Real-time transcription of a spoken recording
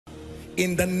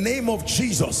in the name of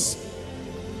Jesus,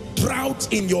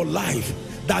 drought in your life,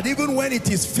 that even when it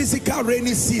is physical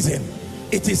rainy season,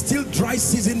 it is still dry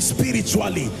season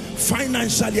spiritually,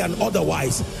 financially and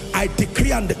otherwise. I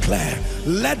decree and declare,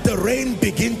 let the rain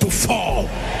begin to fall.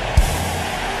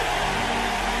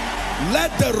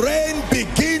 Let the rain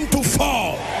begin to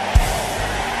fall.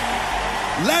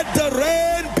 Let the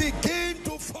rain begin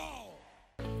to fall.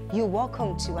 You're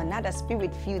welcome to another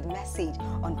spirit-filled message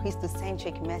on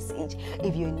Christocentric Message.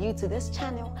 If you're new to this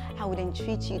channel, I would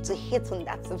entreat you to hit on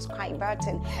that subscribe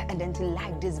button and then to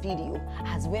like this video.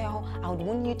 As well, I would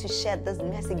want you to share this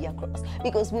message across,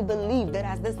 because we believe that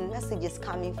as this message is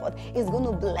coming forth, it's going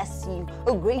to bless you.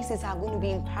 Graces are going to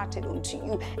be imparted unto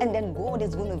you, and then God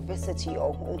is going to visit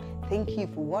your home. Thank you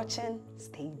for watching.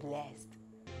 Stay blessed.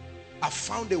 I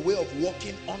found a way of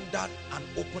walking under an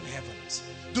open heavens.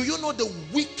 Do you know the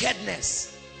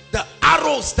wickedness, the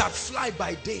arrows that fly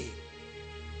by day,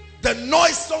 the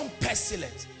noisome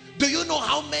pestilence? Do you know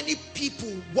how many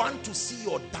people want to see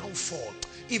your downfall?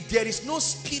 If there is no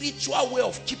spiritual way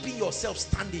of keeping yourself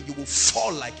standing, you will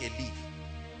fall like a leaf.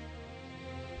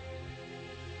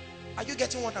 Are you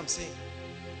getting what I'm saying?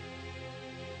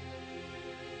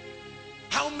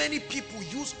 How many people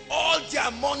use all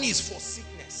their monies for sickness?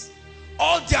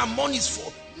 All their monies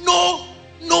for no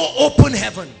open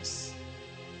heavens.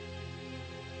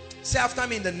 Say after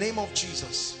me, in the name of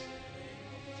Jesus,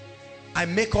 I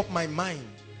make up my mind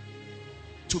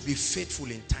to be faithful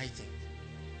in tithing.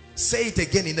 Say it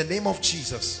again, in the name of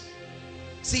Jesus.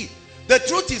 See, the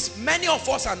truth is, many of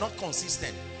us are not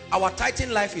consistent. Our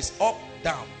tithing life is up,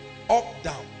 down, up,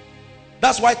 down.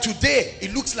 That's why today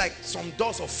it looks like some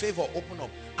doors of favor open up,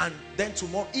 and then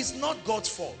tomorrow it's not God's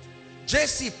fault.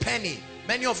 J.C. Penney,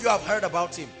 many of you have heard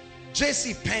about him.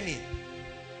 J.C. Penney,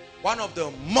 one of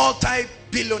the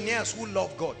multi-billionaires who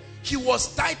love God. He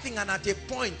was tithing, and at a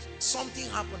point something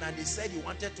happened and he said he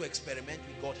wanted to experiment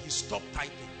with God. He stopped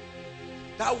tithing.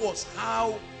 That was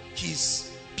how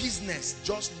his business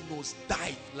just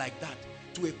nosedived like that,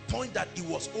 to a point that it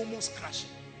was almost crashing.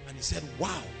 And he said,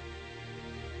 wow.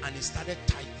 And he started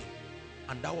tithing,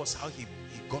 and that was how he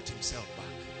got himself back.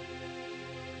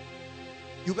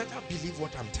 You better believe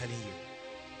what I'm telling you.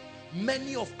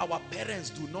 Many of our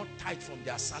parents do not tithe from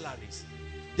their salaries.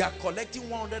 They are collecting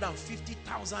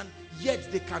 150,000,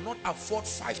 yet they cannot afford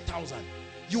 5,000.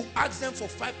 You ask them for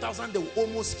 5,000, they will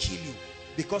almost kill you,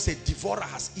 because a devourer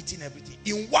has eaten everything.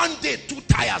 In one day, 2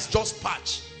 tires just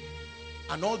patch,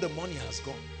 and all the money has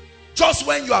gone. Just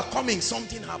when you are coming,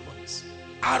 something happens.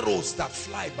 Arrows that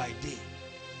fly by day.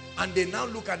 And they now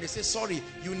look and they say, sorry,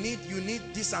 you need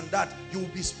this and that, you will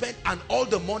be spent, and all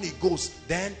the money goes.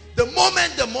 Then the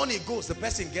moment the money goes, the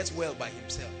person gets well by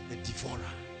himself, the devourer.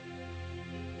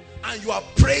 And you are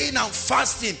praying and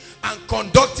fasting and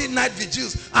conducting night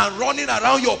vigils and running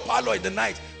around your parlor in the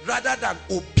night, rather than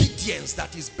obedience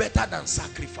that is better than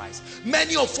sacrifice.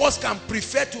 Many of us can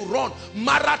prefer to run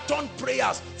marathon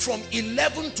prayers from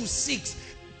 11 to 6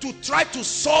 to try to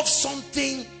solve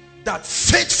something, that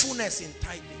faithfulness in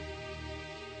tithing.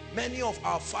 Many of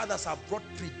our fathers have brought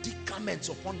predicaments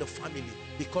upon the family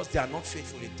because they are not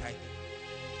faithful in tithing.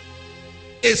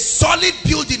 A solid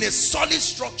building, a solid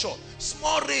structure,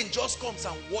 small rain just comes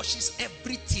and washes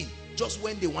everything just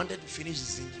when they wanted to finish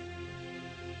zinking.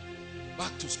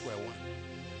 Back to square one.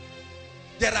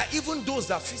 There are even those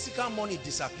that physical money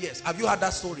disappears. Have you heard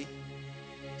that story?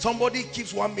 Somebody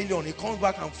keeps 1 million, he comes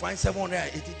back and finds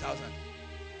 780,000.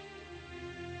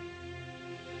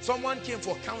 Someone came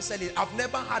for counseling. I've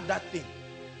never had that thing.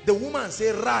 The woman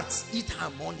said rats eat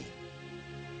her money.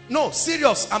 No,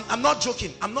 serious. I'm not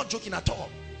joking. I'm not joking at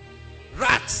all.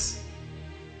 Rats.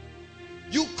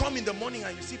 You come in the morning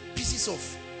and you see pieces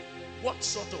of what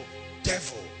sort of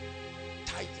devil?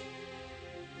 Tithing.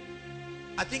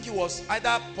 I think it was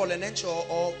either Paul Enenche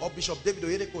or Bishop David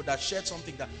Oyedepo that shared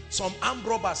something, that some armed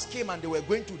robbers came and they were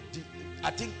going to,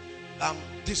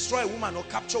 destroy a woman or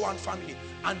capture one family.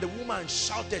 And the woman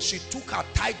shouted. She took her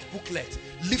tithe booklet,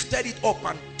 lifted it up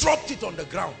and dropped it on the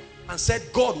ground and said,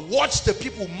 God, watch the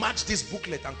people match this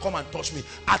booklet and come and touch me.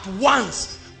 At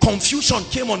once, confusion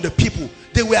came on the people.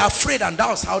 They were afraid, and that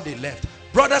was how they left.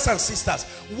 Brothers and sisters,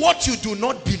 what you do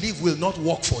not believe will not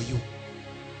work for you.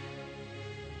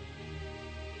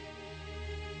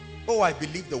 Oh, I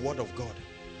believe the word of God.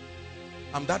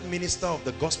 I'm that minister of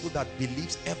the gospel that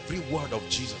believes every word of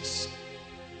Jesus.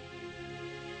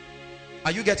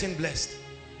 Are you getting blessed?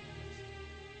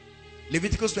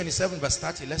 Leviticus 27 verse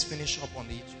 30. Let's finish up on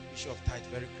the issue of tithe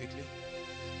very quickly.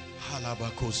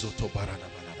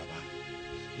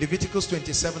 Leviticus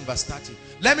 27 verse 30.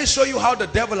 Let me show you how the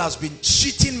devil has been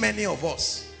cheating many of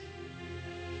us.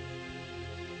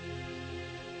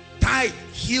 tithe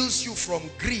heals you from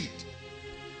greed.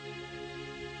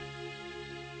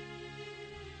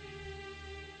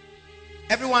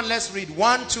 Everyone, let's read.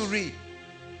 1, 2, read.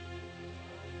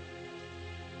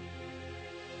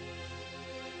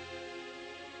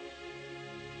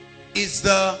 Is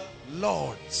the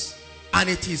Lord's, and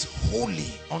it is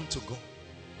holy unto God.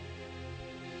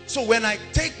 So when I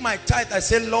take my tithe, I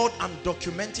say, Lord, I'm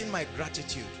documenting my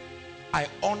gratitude. I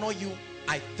honor you.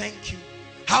 I thank you.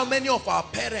 How many of our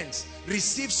parents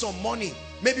receive some money,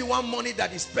 maybe one money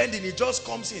that is spending, it just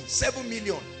comes in 7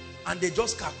 million, and they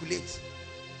just calculate,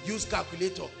 use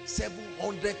calculator,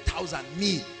 700,000.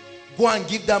 Me, go and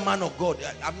give that man of God.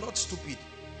 I'm not stupid.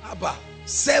 Abba,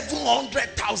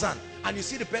 700,000. And you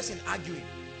see the person arguing,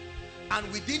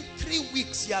 and within 3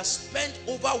 weeks he has spent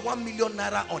over 1 million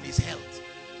naira on his health.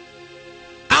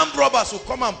 Armed robbers will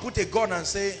come and put a gun and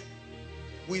say,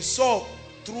 we saw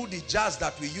through the jars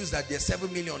that we use that there's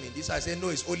 7 million in this. I say, no,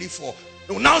 it's only 4.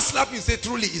 No, now slap you and say,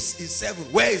 truly it's 7.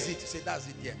 Where is it? You say, that's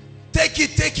it here. Take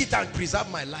it and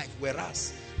preserve my life.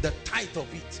 Whereas the tithe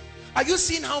of it. Are you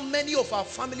seeing how many of our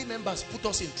family members put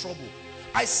us in trouble?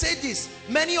 I say this,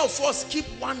 many of us keep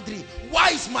wondering,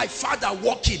 why is my father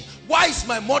working? Why is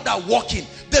my mother working?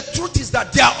 The truth is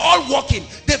that they are all working.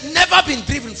 They've never been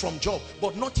driven from job,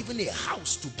 but not even a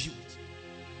house to build.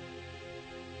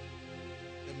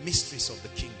 The mysteries of the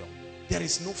kingdom. There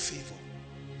is no favor.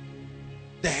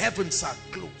 The heavens are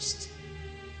closed.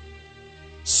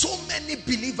 So many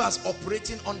believers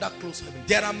operating under closed heaven.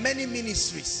 There are many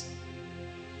ministries.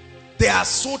 They are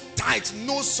so tight,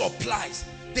 no supplies.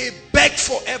 They beg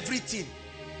for everything,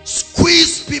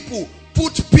 squeeze people,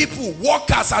 put people,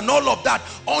 workers and all of that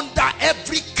under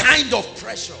every kind of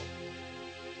pressure.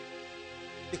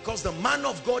 Because the man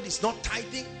of God is not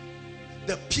tithing,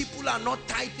 the people are not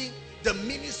tithing, the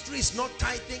ministry is not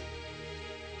tithing.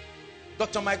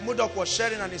 Dr. Mike Murdoch was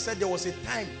sharing, and he said there was a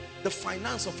time the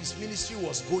finance of his ministry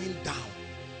was going down.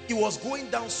 It was going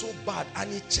down so bad,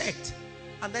 and he checked.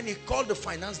 And then he called the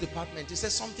finance department. He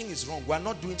said, something is wrong. We are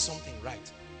not doing something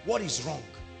right. What is wrong?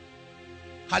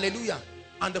 Hallelujah.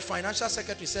 And the financial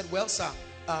secretary said, well, sir,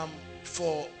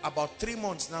 for about 3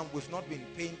 months now, we've not been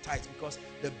paying tithe because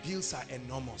the bills are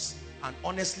enormous. And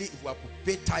honestly, if we are to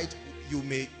pay tithe, we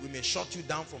may shut you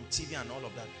down from TV and all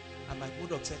of that. And my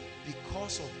Murdoch said,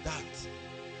 because of that,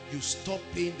 you stop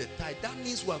paying the tithe. That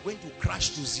means we are going to crash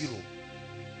to 0.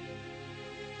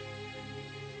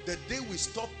 The day we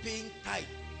stop paying tithe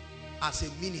as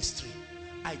a ministry,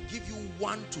 I give you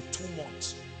 1 to 2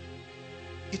 months.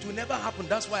 It will never happen.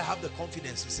 That's why I have the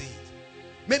confidence to say it.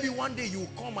 Maybe one day you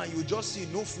come and you just see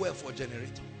no fuel for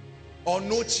generator or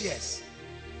no chairs.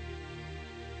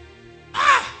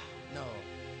 No.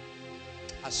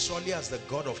 As surely as the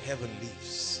God of heaven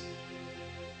lives,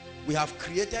 we have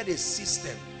created a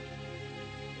system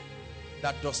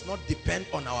that does not depend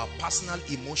on our personal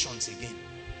emotions again.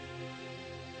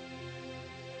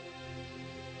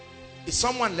 Is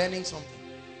someone learning something?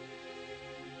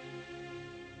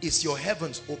 Is your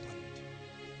heavens opened?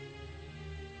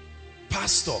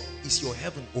 Pastor, is your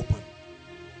heaven open?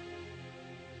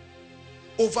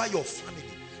 Over your family.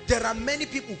 There are many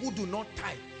people who do not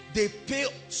tithe. They pay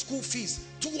school fees,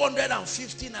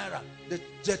 250 naira.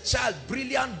 The child,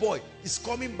 brilliant boy, is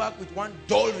coming back with one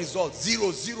dull result.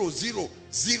 0, 0, 0,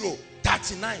 0,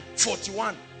 39,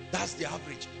 41. That's the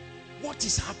average. What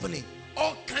is happening?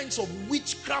 All kinds of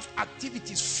witchcraft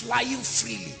activities flying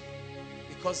freely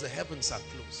because the heavens are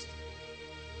closed.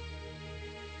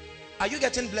 Are you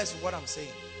getting blessed with what I'm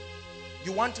saying?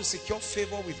 You want to secure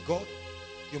favor with God?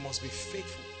 You must be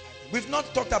faithful. We've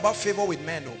not talked about favor with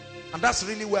men, no. And that's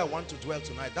really where I want to dwell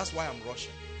tonight. That's why I'm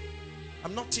rushing.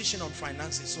 I'm not teaching on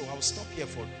finances, so I'll stop here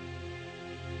for you.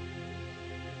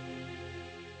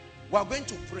 We're going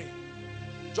to pray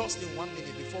just in 1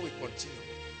 minute before we continue.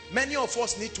 Many of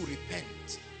us need to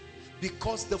repent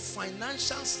because the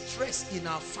financial stress in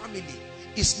our family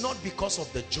is not because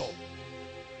of the job.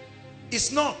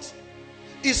 It's not.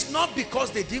 It's not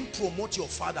because they didn't promote your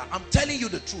father. I'm telling you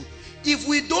the truth. If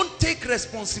we don't take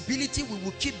responsibility, we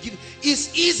will keep giving.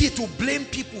 It's easy to blame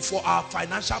people for our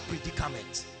financial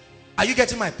predicament. Are you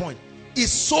getting my point?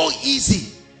 It's so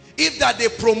easy. If that they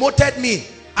promoted me,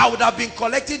 I would have been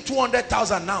collecting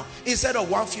 200,000 now instead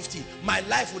of 150. My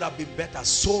life would have been better.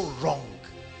 So wrong.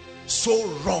 So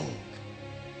wrong.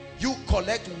 You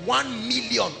collect 1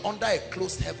 million under a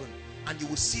closed heaven, and you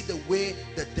will see the way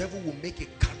the devil will make a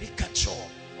caricature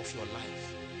of your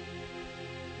life.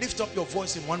 Lift up your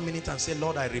voice in 1 minute and say,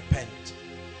 Lord, I repent.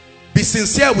 Be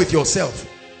sincere with yourself.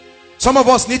 Some of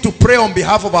us need to pray on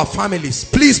behalf of our families.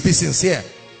 Please be sincere.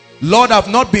 Lord, I've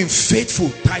not been faithful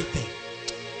tithing.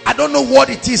 I don't know what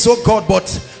it is, oh God, but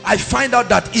I find out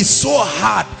that it's so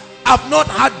hard. I've not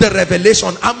had the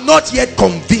revelation. I'm not yet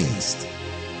convinced.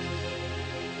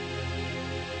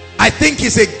 I think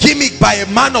it's a gimmick by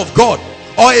a man of God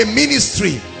or a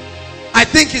ministry. I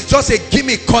think it's just a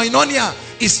gimmick. Koinonia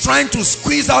is trying to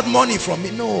squeeze out money from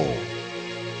me. No.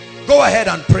 Go ahead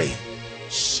and pray.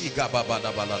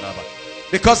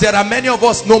 Because there are many of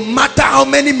us, no matter how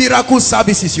many miracle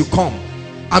services you come,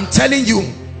 I'm telling you,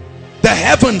 the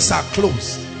heavens are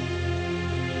closed.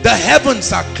 The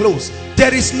heavens are closed.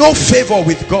 There is no favor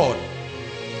with God.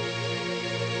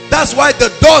 That's why the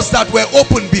doors that were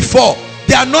open before,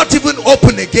 they are not even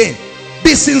open again.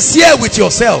 Be sincere with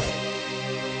yourself.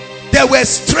 There were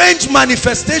strange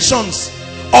manifestations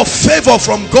of favor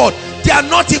from God. They are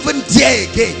not even there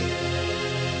again.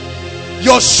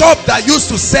 Your shop that used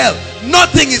to sell,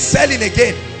 nothing is selling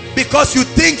again because you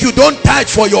think you don't tithe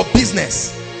for your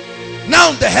business.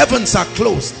 Now the heavens are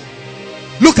closed.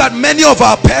 Look at many of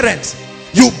our parents.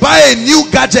 You buy a new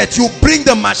gadget, you bring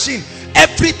the machine,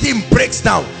 everything breaks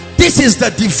down. This is the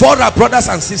devourer, brothers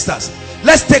and sisters.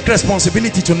 Let's take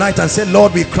responsibility tonight and say,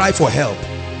 Lord, we cry for help.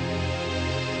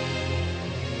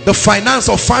 The finance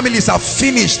of families are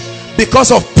finished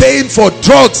because of paying for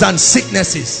drugs and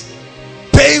sicknesses,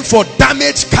 paying for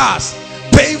damaged cars,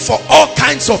 paying for all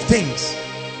kinds of things.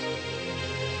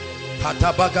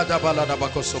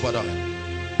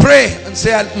 Pray and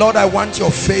say, Lord, I want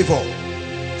your favor.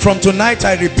 From tonight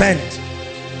I repent.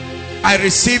 I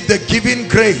receive the giving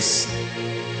grace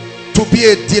to be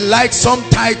a delightsome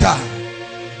tither.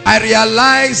 I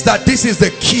realize that this is the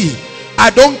key.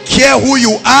 I don't care who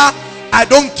you are. I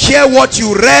don't care what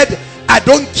you read. I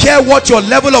don't care what your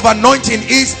level of anointing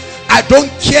is. I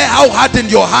don't care how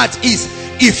hardened your heart is.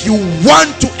 If you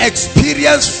want to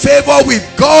experience favor with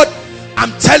God,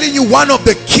 I'm telling you, one of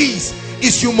the keys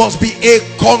is you must be a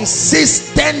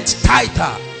consistent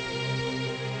tither.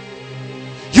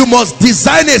 You must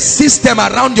design a system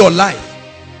around your life.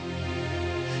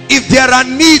 If there are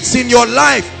needs in your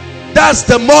life, that's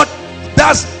the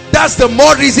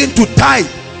more reason to tithe.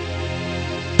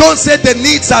 Don't say the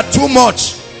needs are too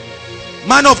much.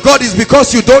 Man of God, is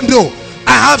because you don't know.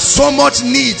 I have so much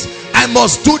needs, I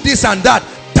must do this and that.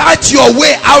 Tithe your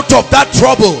way out of that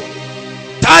trouble.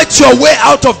 Tithe your way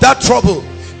out of that trouble.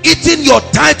 Eating your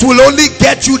tithe will only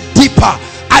get you deeper.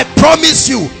 I promise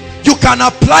you, you can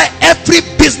apply every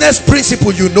business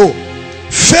principle you know.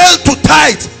 Fail to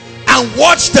tithe and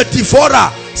watch the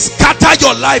devourer scatter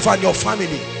your life and your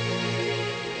family.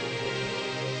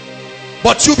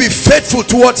 But you be faithful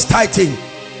towards tithing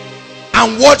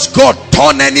and watch God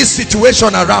turn any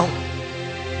situation around.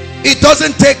 It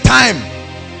doesn't take time.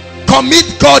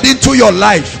 Commit God into your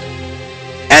life.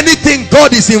 Anything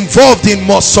God is involved in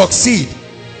must succeed.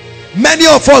 Many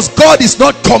of us, God is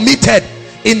not committed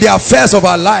in the affairs of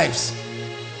our lives.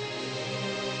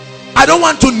 I don't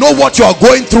want to know what you are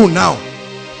going through now.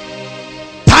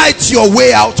 Tithe your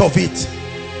way out of it.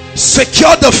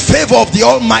 Secure the favor of the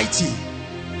Almighty.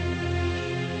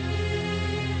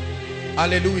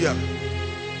 Hallelujah.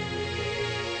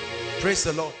 Praise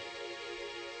the Lord.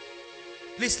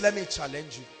 Please let me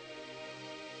challenge you.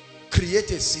 Create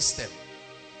a system.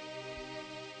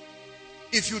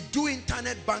 If you do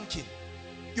internet banking,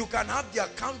 you can have the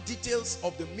account details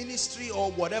of the ministry or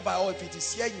whatever, or if it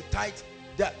is here you tithe,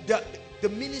 the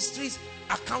ministry's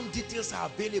account details are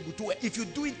available to. If you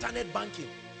do internet banking,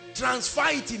 transfer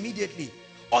it immediately.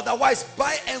 Otherwise,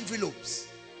 buy envelopes.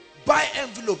 Buy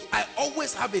envelopes. I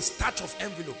always have a stack of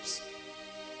envelopes.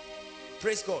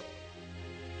 Praise God.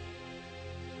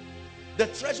 The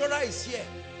treasurer is here.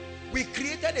 We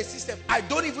created a system. I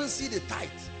don't even see the tithe.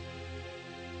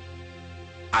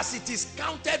 As it is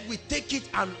counted, we take it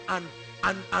and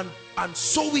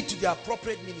sow it to the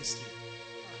appropriate ministry.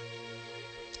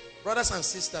 Brothers and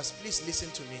sisters, please listen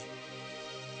to me.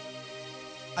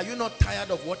 Are you not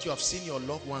tired of what you have seen your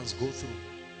loved ones go through?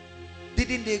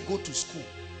 Didn't they go to school?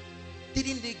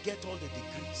 Didn't they get all the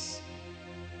degrees?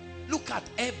 Look at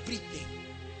everything.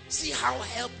 See how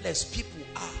helpless people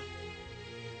are.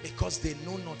 Because they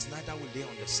know not, neither will they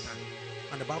understand.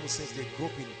 And the Bible says they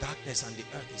grope in darkness and the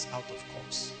earth is out of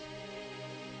course.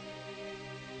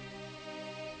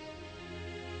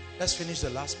 Let's finish the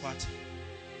last part.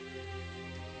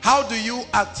 How do you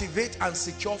activate and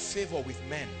secure favor with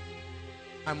men?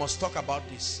 I must talk about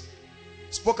this.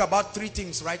 Spoke about 3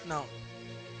 things right now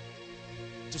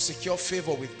to secure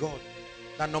favor with God.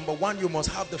 That number 1, you must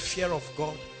have the fear of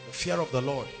God, the fear of the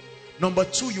Lord. Number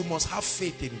 2, you must have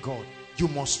faith in God. You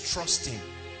must trust Him.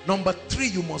 Number 3,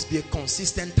 you must be a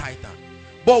consistent tither.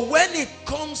 But when it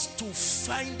comes to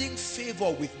finding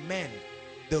favor with men,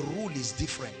 the rule is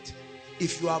different.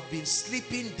 If you have been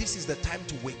sleeping, this is the time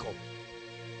to wake up.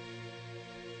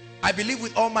 I believe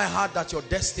with all my heart that your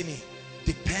destiny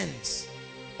depends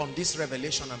on this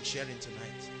revelation I'm sharing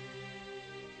tonight.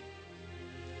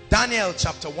 Daniel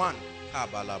chapter 1.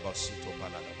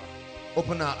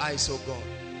 Open our eyes, oh God.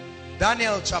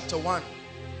 Daniel chapter 1.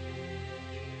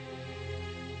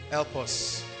 Help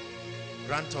us.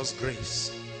 Grant us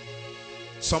grace.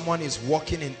 Someone is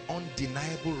walking in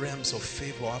undeniable realms of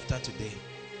favor after today.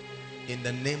 In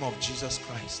the name of Jesus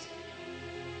Christ.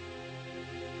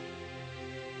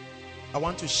 I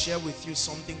want to share with you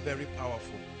something very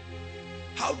powerful.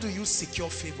 How do you secure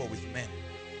favor with men?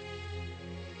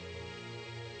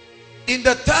 In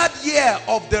the 3rd year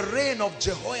of the reign of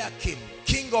Jehoiakim,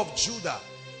 king of Judah,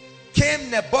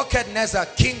 came Nebuchadnezzar,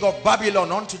 king of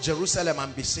Babylon, unto Jerusalem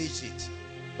and besieged it.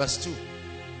 Verse 2.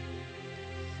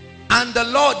 And the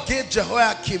Lord gave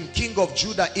Jehoiakim, king of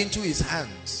Judah, into his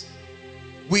hands,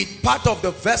 with part of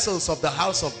the vessels of the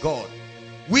house of God,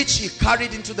 which he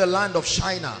carried into the land of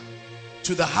Shinar,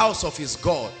 to the house of his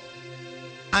God.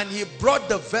 And he brought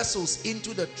the vessels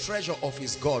into the treasure of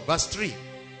his God. Verse 3.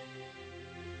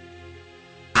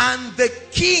 And the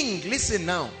king, listen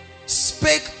now,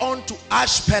 spake unto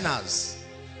Ashpenaz,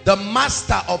 the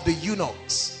master of the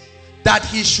eunuchs, that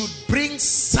he should bring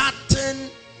certain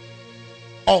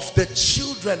of the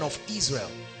children of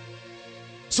Israel.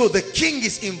 So the king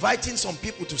is inviting some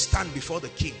people to stand before the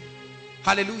king.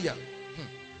 Hallelujah.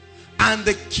 And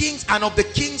the kings, and of the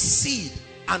king's seed,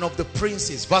 and of the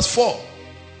princes. Verse 4.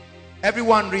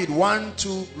 Everyone read. 1,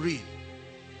 2, read.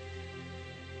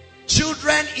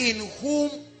 Children in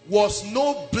whom was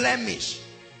no blemish,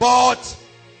 but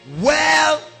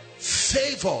well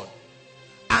favored,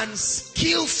 and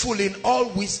skillful in all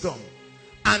wisdom,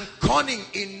 and cunning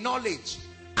in knowledge,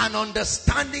 and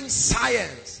understanding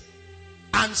science,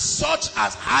 and such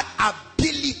as had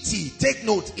ability, take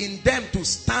note, in them to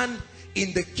stand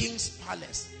in the king's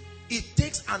palace. It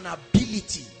takes an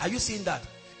ability. Are you seeing that?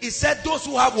 It said those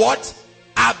who have what?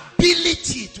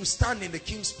 Ability to stand in the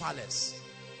king's palace.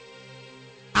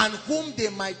 And whom they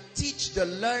might teach the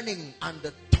learning and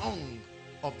the tongue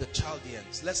of the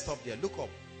Chaldeans. Let's stop there. Look up.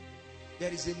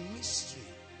 There is a mystery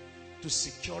to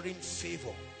securing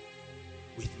favor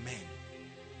with men.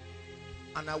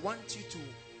 And I want you to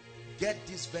get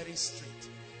this very straight.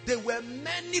 There were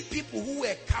many people who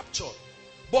were captured.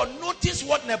 But notice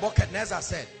what Nebuchadnezzar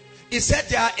said. He said,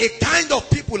 there are a kind of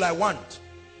people I want.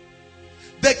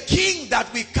 The king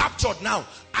that we captured now,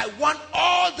 I want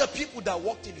all the people that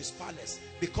worked in his palace,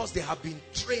 because they have been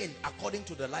trained according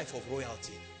to the life of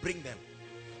royalty. Bring them.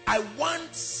 I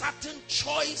want certain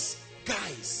choice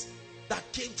guys that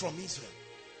came from Israel.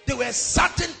 There were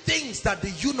certain things that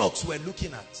the eunuchs were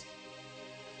looking at.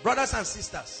 Brothers and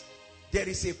sisters, there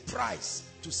is a price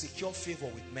to secure favor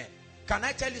with men. Can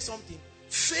I tell you something?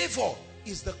 Favor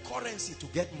is the currency to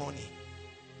get money.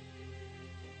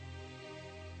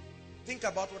 Think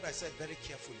about what I said very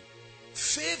carefully.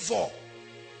 Favor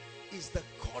is the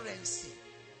currency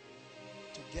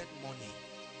to get money.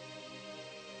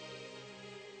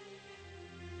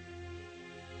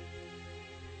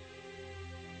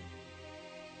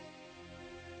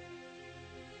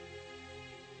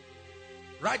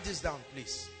 Write this down,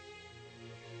 please.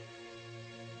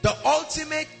 The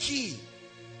ultimate key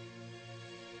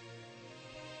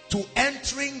to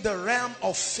entering the realm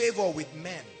of favor with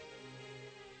men.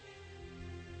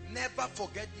 Never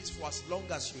forget this for as long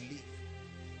as you live.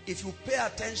 If you pay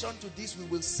attention to this, we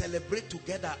will celebrate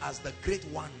together as the great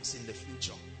ones in the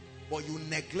future. But you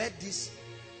neglect this,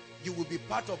 you will be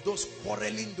part of those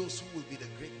quarreling, those who will be the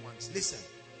great ones. Listen,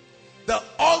 the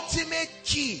ultimate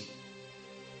key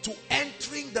to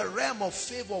entering the realm of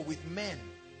favor with men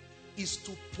is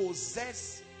to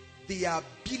possess the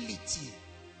ability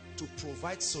to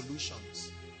provide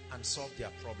solutions and solve their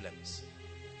problems.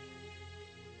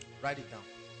 Write it down.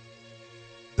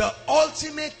 The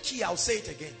ultimate key, I'll say it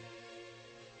again,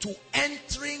 to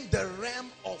entering the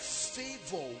realm of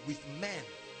favor with men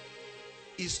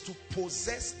is to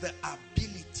possess the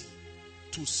ability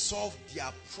to solve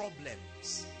their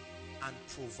problems and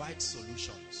provide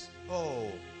solutions.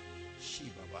 Oh,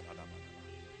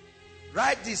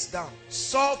 write this down.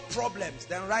 Solve problems,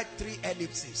 then write 3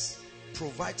 ellipses.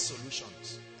 Provide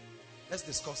solutions. Let's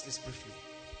discuss this briefly.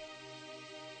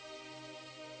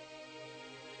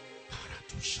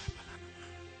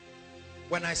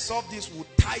 When I solve this, we'll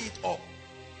tie it up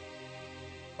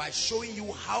by showing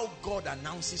you how God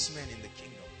announces men in the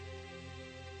kingdom.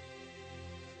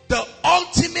 The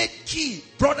ultimate key,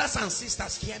 brothers and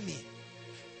sisters, hear me.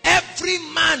 Every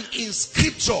man in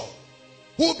scripture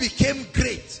who became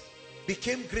great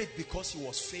because he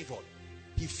was favored.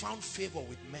 he found favor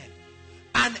with men.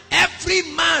 And every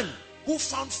man who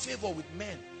found favor with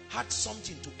men had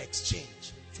something to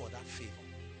exchange for that favor.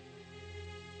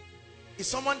 Is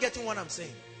someone getting what I'm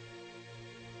saying?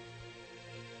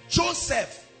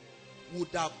 Joseph would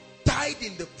have died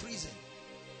in the prison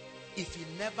if he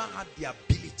never had the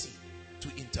ability to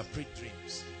interpret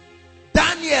dreams.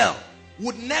 Daniel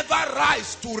would never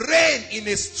rise to reign in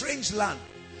a strange land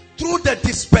through the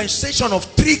dispensation of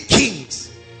 3 kings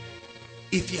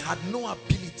if he had no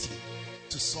ability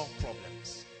to solve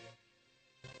problems.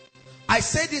 I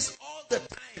say this all the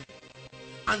time,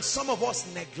 and some of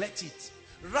us neglect it.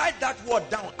 Write that word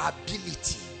down,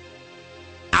 ability.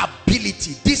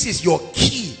 Ability. This is your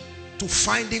key to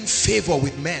finding favor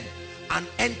with men and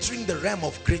entering the realm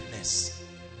of greatness.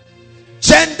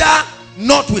 Gender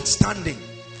notwithstanding,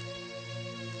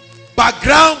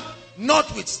 background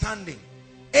notwithstanding,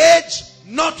 age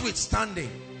notwithstanding,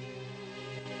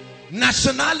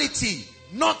 nationality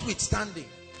notwithstanding.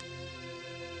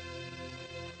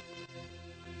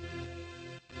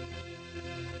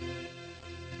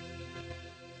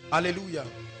 Hallelujah.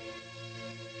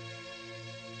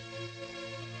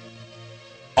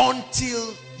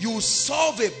 Until you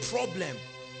solve a problem,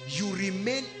 you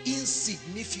remain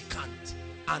insignificant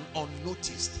and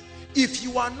unnoticed. If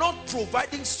you are not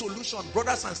providing solution,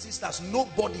 brothers and sisters,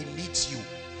 nobody needs you.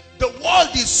 The world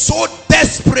is so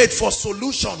desperate for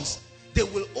solutions, they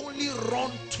will only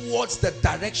run towards the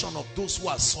direction of those who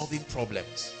are solving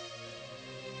problems.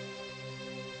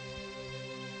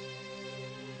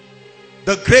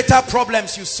 The greater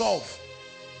problems you solve,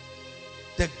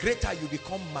 the greater you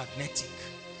become magnetic.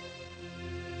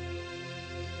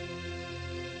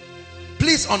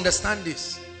 Please understand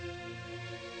this.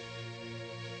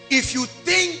 If you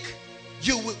think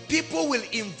people will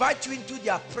invite you into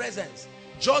their presence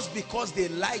just because they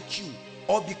like you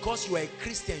or because you are a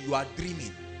Christian, you are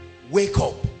dreaming. Wake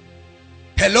up.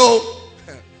 Hello?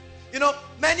 You know,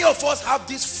 many of us have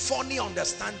this funny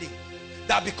understanding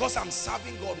that because I'm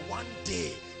serving God, one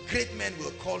day great men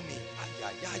will call me.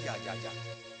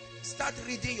 Start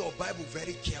reading your Bible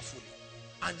very carefully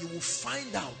and you will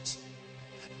find out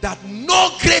that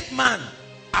no great man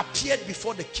appeared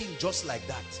before the king just like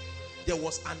that. There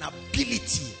was an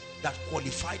ability that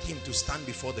qualified him to stand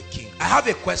before the king. I have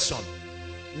a question.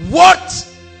 What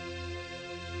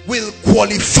will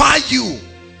qualify you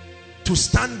to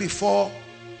stand before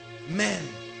men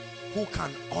who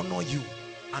can honor you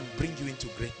and bring you into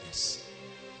greatness?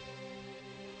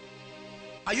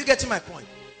 Are you getting my point?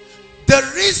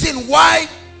 The reason why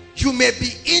you may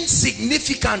be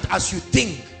insignificant as you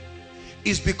think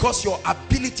is because your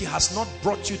ability has not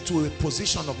brought you to a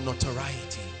position of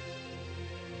notoriety.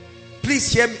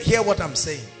 Please hear what I'm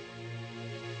saying.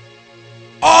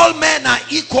 All men are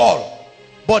equal,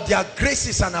 but their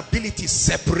graces and abilities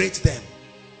separate them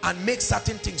and make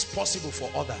certain things possible for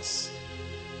others.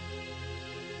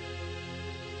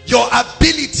 Your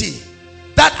ability,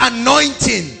 that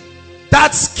anointing,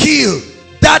 that skill,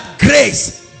 that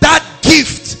grace, that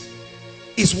gift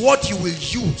is what you will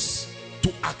use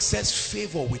to access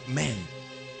favor with men.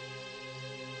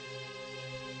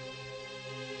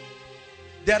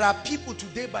 There are people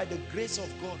today, by the grace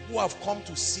of God, who have come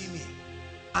to see me,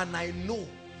 and I know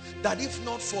that if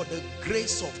not for the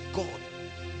grace of God,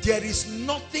 there is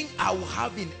nothing I will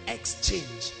have in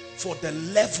exchange for the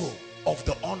level of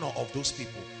the honor of those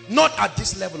people. Not at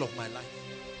this level of my life.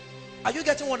 Are you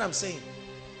getting what I'm saying?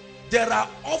 There are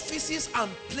offices and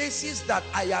places that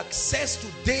I access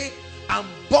today and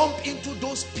bump into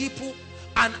those people,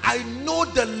 and I know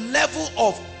the level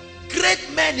of great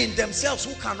men in themselves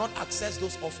who cannot access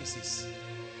those offices.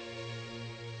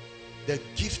 The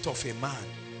gift of a man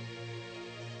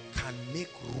can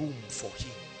make room for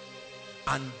him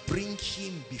and bring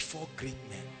him before great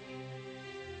men.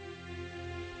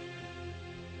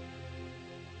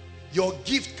 Your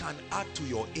gift can add to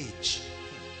your age.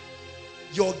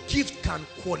 Your gift can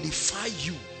qualify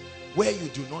you where you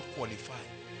do not qualify.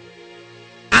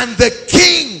 And the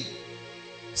king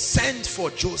sent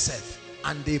for Joseph,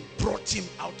 and they brought him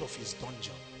out of his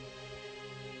dungeon.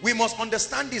 We must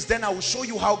understand this, then I will show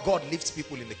you how God lifts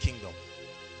people in the kingdom.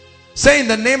 Say, in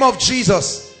the name of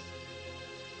Jesus,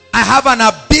 I have an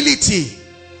ability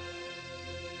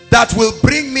that will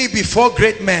bring me before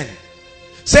great men.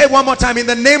 Say it one more time. In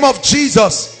the name of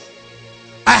Jesus,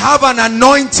 I have an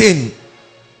anointing,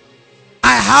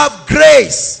 I have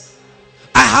grace,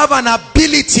 I have an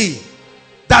ability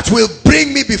that will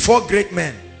bring me before great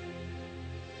men.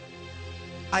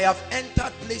 I have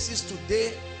entered places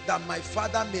today that my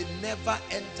father may never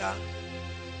enter,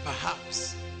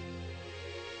 perhaps.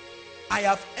 I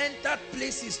have entered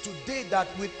places today that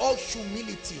with all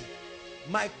humility,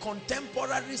 my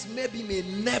contemporaries maybe may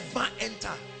never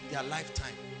enter their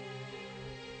lifetime.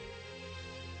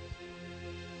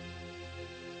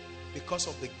 Because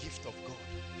of the gift of God.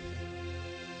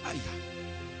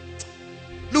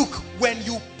 Look, when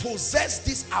you possess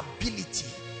this ability,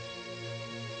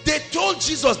 they told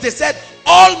Jesus, they said,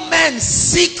 all men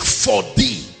seek for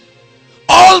thee.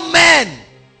 All men,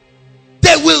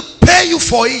 they will pay you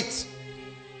for it.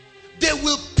 They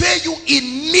will pay you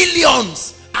in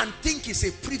millions and think it's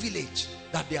a privilege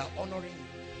that they are honoring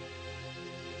you.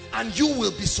 And you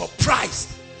will be surprised.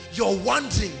 You're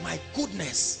wondering, my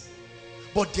goodness.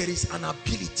 But there is an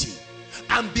ability.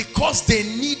 And because they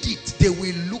need it, they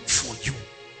will look for you.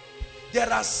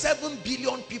 There are 7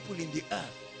 billion people in the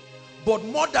earth. But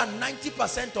more than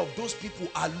 90% of those people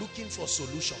are looking for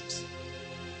solutions.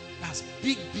 That's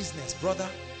big business, brother.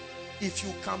 If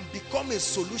you can become a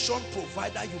solution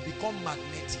provider, you become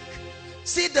magnetic.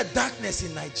 See the darkness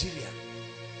in Nigeria.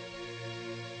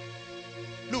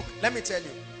 Look, let me tell you.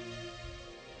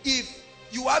 If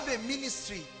you have a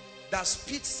ministry that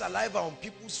spits saliva on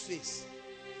people's face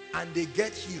and they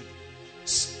get healed,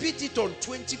 spit it on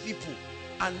 20 people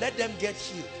and let them get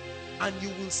healed, and you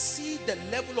will see the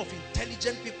level of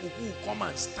intelligent people who will come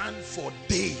and stand for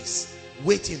days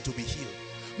waiting to be healed.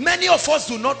 Many of us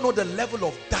do not know the level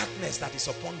of darkness that is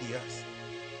upon the earth.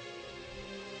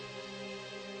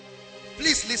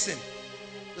 Please listen.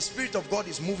 The Spirit of God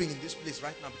is moving in this place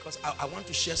right now because I want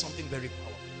to share something very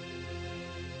powerful.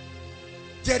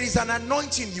 There is an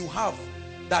anointing you have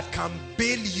that can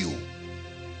bail you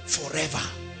forever.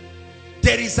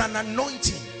 There is an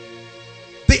anointing,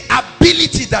 the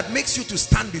ability that makes you to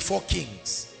stand before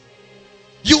kings.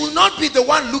 You will not be the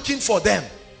one looking for them.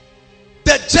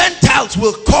 The Gentiles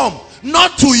will come,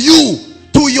 not to you,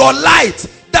 to your light.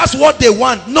 That's what they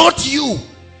want, not you.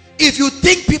 If you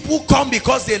think people come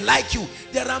because they like you,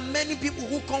 there are many people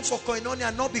who come for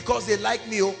koinonia not because they like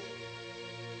me. Oh.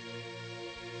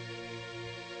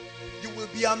 You will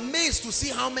be amazed to see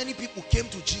how many people came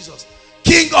to Jesus.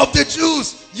 King of the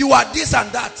Jews, you are this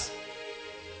and that.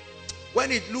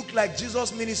 When it looked like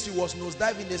Jesus' ministry was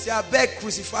nosediving, they say, I beg,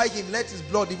 crucify him, let his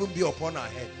blood even be upon our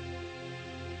head.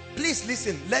 Please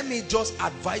listen, let me just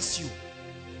advise you.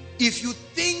 If you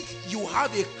think you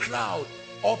have a crowd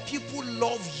or people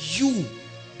love you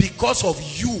because of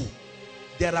you,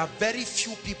 there are very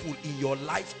few people in your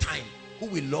lifetime who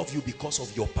will love you because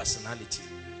of your personality.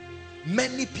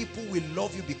 Many people will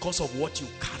love you because of what you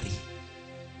carry.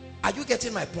 Are you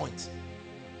getting my point?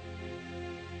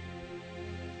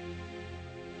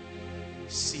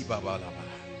 See,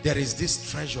 there is this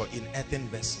treasure in earthen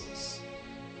vessels,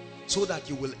 so that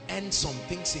you will end some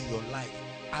things in your life.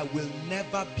 I will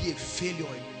never be a failure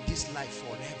in this life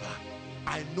forever.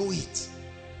 I know it.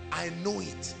 I know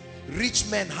it. Rich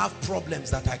men have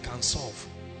problems that I can solve.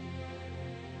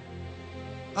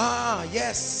 Ah,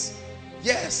 yes.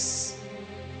 Yes.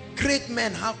 Great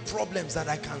men have problems that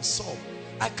I can solve.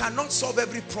 I cannot solve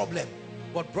every problem,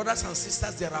 but brothers and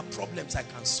sisters, there are problems I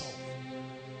can solve.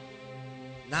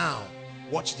 Now,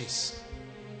 watch this.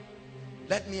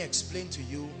 Let me explain to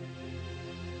you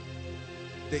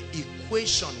the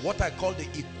equation, what I call the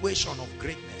equation of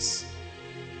greatness.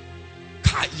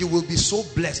 You will be so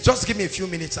blessed. Just give me a few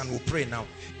minutes and we'll pray now.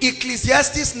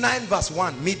 Ecclesiastes 9 verse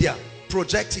 1, media,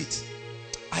 project it.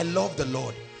 I love the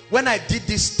Lord. When I did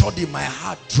this study, my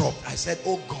heart dropped. I said,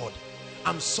 oh God,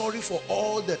 I'm sorry for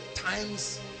all the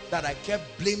times that I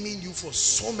kept blaming you for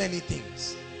so many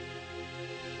things.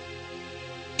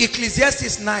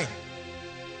 Ecclesiastes 9.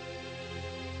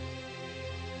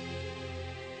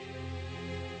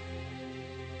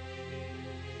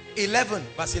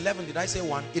 Verse 11. Did I say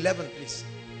 1? 11, please.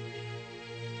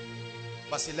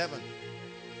 Verse 11.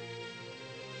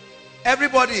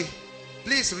 Everybody,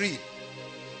 please read.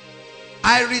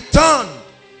 I returned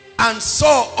and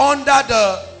saw that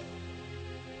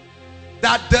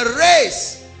the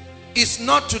race is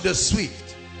not to the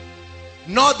swift,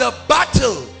 nor the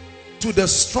battle to the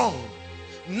strong,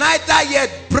 neither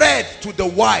yet bread to the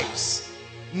wise,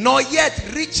 nor yet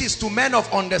riches to men of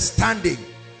understanding,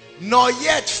 nor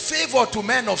yet favor to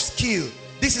men of skill.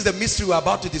 This is the mystery we're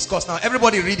about to discuss now.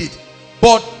 Everybody read it.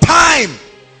 But time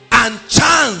and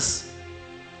chance.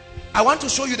 I want to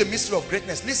show you the mystery of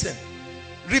greatness. Listen.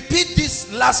 Repeat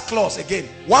this last clause again.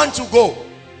 1 to go.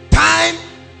 Time.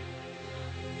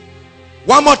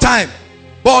 One more time.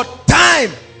 But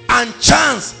time and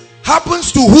chance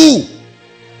happens to who?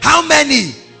 How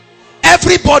many?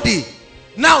 Everybody.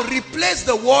 Now replace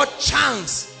the word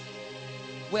chance.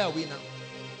 Where are we now?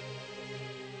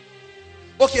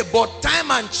 Okay, but time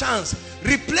and chance.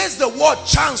 Replace the word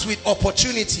chance with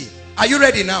opportunity. Are you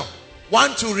ready now?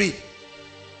 1, 2, read.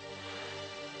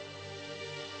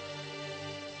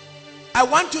 I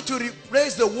want you to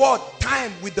replace the word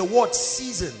time with the word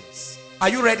seasons. Are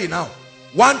you ready now?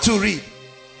 1, 2, read.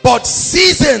 But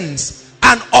seasons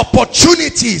and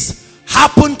opportunities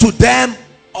happen to them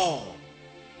all.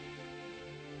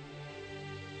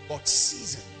 But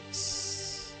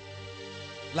seasons,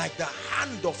 like the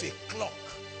hand of a clock,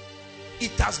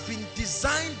 it has been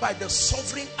designed by the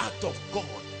sovereign act of God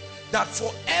that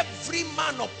for every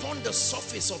man upon the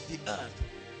surface of the earth,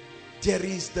 there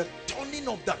is the turning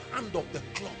of the hand of the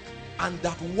clock, and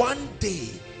that one day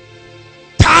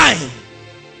time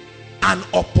and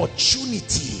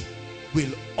opportunity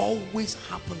will always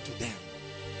happen to them.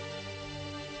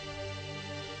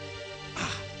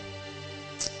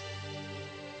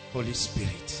 Holy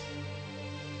Spirit.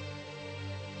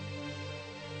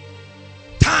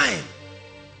 Time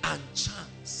and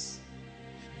chance.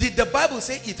 Did the Bible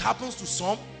say it happens to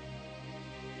some?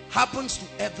 Happens to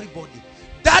everybody.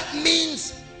 That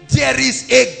means there is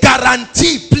a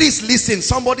guarantee. Please listen,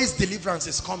 somebody's deliverance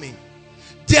is coming.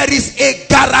 There is a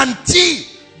guarantee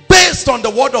based on the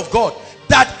word of God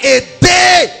that a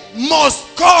day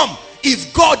must come,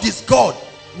 if God is God,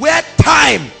 where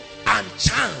time and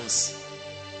chance.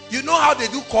 You know how they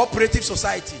do cooperative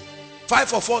society?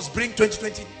 5 of us bring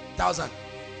 20,000.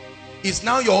 It's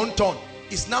now your own turn.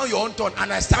 It's now your own turn.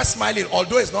 And I start smiling,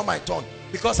 although it's not my turn,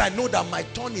 because I know that my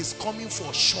turn is coming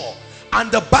for sure. And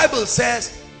the Bible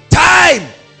says time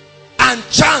and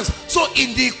chance. So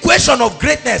in the equation of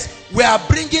greatness, we are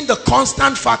bringing the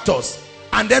constant factors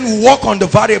and then we work on the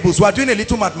variables. We are doing a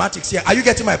little mathematics here. Are you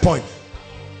getting my point?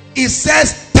 It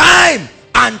says time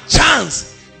and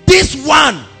chance. This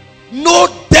one, no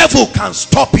devil can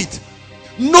stop it.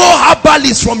 No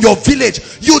herbalist from your village.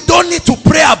 You don't need to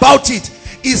pray about it.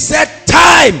 He said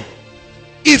time.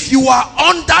 If you are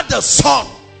under the sun,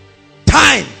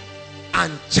 time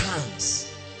and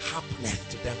chance happeneth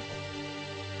to them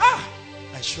all.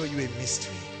 I show you a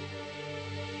mystery.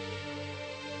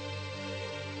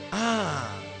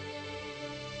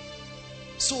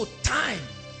 So time,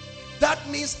 that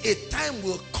means a time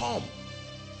will come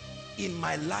in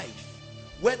my life,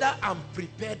 whether I'm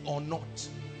prepared or not,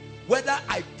 whether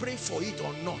I pray for it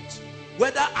or not,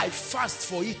 whether I fast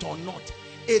for it or not.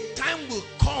 A time will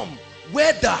come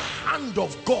where the hand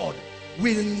of God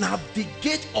will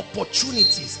navigate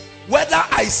opportunities. Whether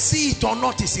I see it or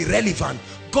not is irrelevant.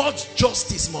 God's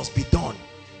justice must be done.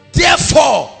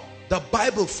 Therefore, the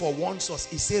Bible forewarns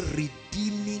us. It says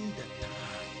redeeming the time.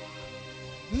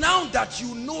 Now that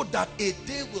you know that a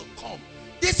day will come,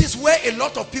 this is where a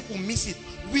lot of people miss it.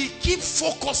 We keep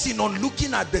focusing on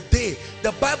looking at the day.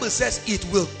 The Bible says it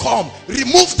will come.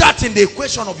 Remove that in the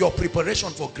equation of your preparation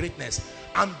for greatness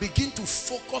and begin to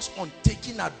focus on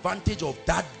taking advantage of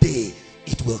that day.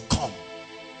 It will come.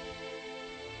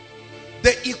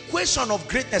 The equation of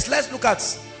greatness. Let's look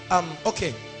at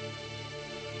okay.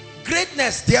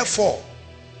 Greatness, therefore,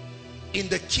 in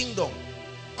the kingdom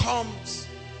comes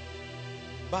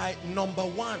by number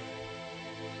one,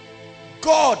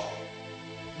 God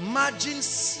merging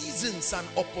seasons and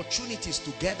opportunities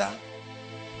together,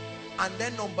 and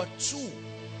then number two,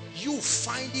 you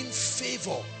finding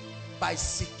favor by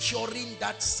securing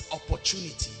that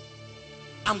opportunity.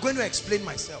 I'm going to explain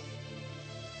myself.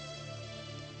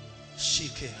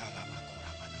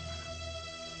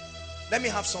 Let me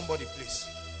have somebody, please.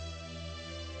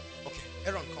 Okay,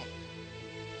 Aaron, come.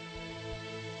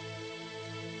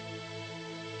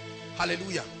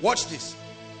 Hallelujah. Watch this.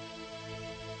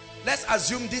 Let's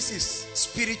assume this is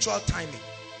spiritual timing.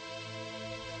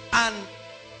 And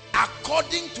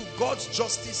according to God's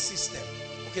justice system,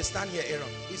 okay, stand here, Aaron,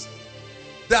 please,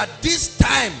 that this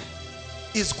time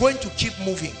is going to keep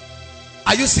moving.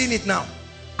 Are you seeing it now?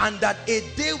 And that a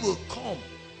day will come.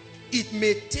 It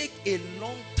may take a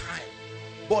long time,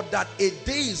 but that a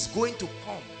day is going to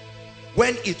come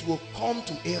when it will come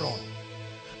to Aaron.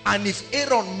 And if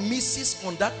Aaron misses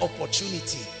on that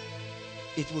opportunity,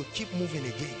 it will keep moving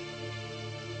again.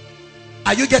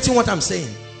 Are you getting what I'm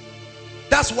saying?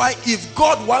 That's why if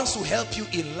God wants to help you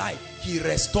in life, he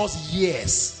restores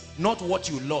years, not what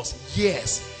you lost,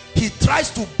 years. He tries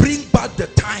to bring back the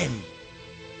time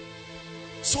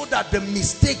so that the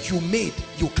mistake you made,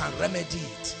 you can remedy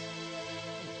it.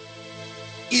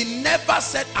 He never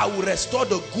said, I will restore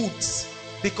the goods,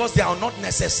 because they are not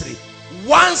necessary.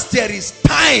 Once there is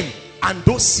time and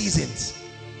those seasons.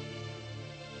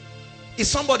 Is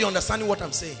somebody understanding what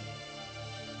I'm saying?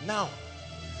 Now,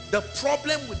 the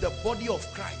problem with the body of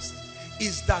Christ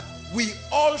is that we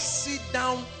all sit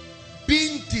down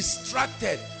being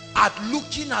distracted at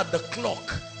looking at the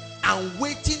clock and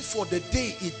waiting for the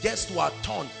day it gets to our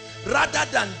turn, rather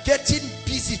than getting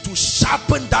busy to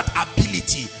sharpen that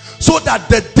ability, so that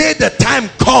the day the time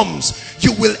comes,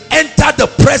 you will enter the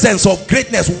presence of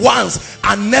greatness once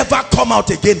and never come out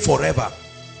again forever.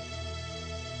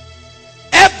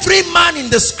 Every man in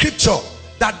the scripture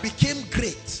that became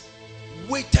great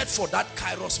waited for that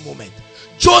Kairos moment.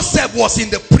 Joseph was in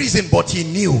the prison, but he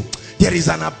knew there is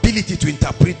an ability to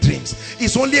interpret dreams.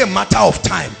 It's only a matter of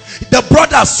time. The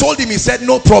brothers sold him. He said,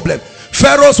 no problem.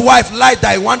 Pharaoh's wife lied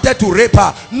that he wanted to rape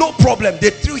her. No problem. They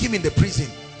threw him in the prison.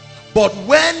 But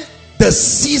when the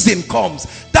season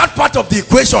comes, that part of the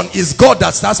equation is God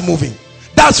that starts moving.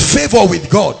 That's favor with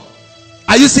God.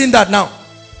 Are you seeing that now?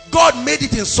 God made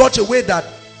it in such a way that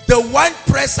the wine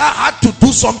presser had to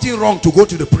do something wrong to go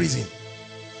to the prison.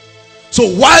 So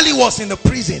while he was in the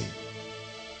prison,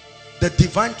 the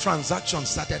divine transaction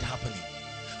started happening.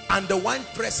 And the wine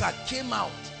presser came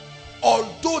out.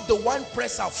 Although the wine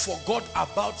presser forgot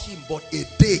about him, but a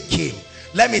day came.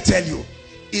 Let me tell you,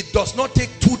 it does not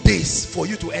take 2 days for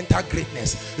you to enter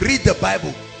greatness. Read the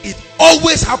Bible. It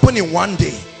always happens in one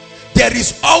day. There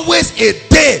is always a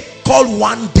day called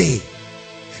one day.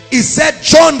 It said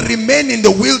John remained in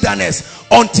the wilderness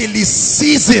until his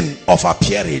season of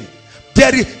appearing.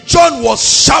 John was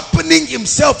sharpening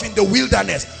himself in the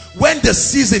wilderness. When the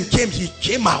season came, he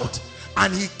came out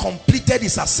and he completed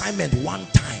his assignment one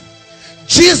time.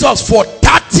 Jesus for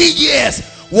 30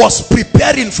 years was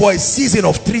preparing for a season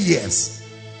of 3 years.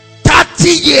 30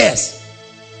 years.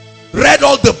 Read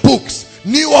all the books,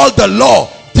 knew all the law,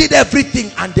 did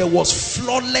everything, and there was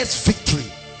flawless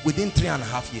victory within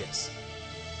 3.5 years.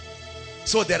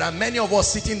 So there are many of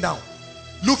us sitting down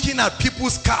looking at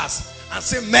people's cars and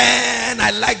say, man,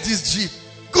 I like this Jeep.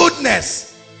 Goodness.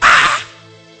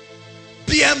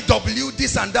 BMW,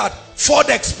 this and that. Ford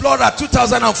Explorer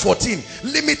 2014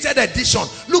 limited edition.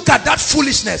 Look at that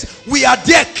foolishness. We are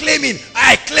there claiming,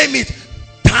 I claim it.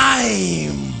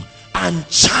 Time and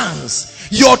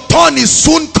chance. Your turn is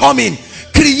soon coming.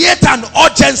 Create an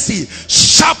urgency.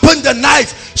 Sharpen the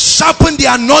knife. Sharpen the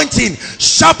anointing.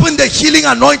 Sharpen the healing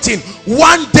anointing.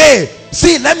 One day.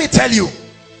 See, let me tell you.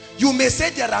 You may say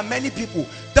there are many people.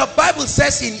 The Bible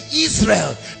says in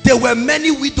Israel there were many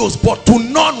widows, but to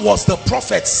none was the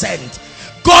prophet sent.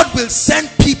 God will send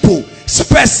people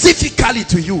specifically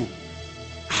to you.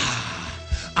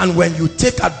 And when you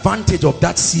take advantage of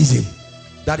that season,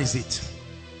 that is it.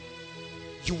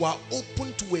 You are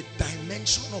open to a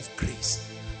dimension of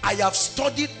grace. I have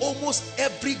studied almost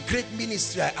every great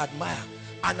ministry I admire,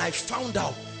 and I found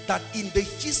out that in the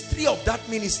history of that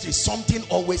ministry, something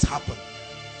always happened.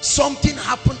 Something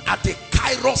happened at a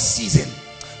Kairos season,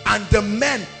 and the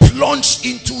men plunged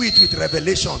into it with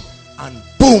revelation, and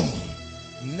boom,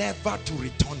 never to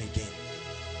return again.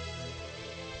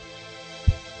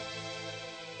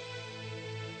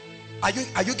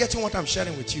 Are you getting what I'm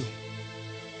sharing with you?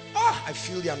 I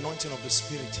feel the anointing of the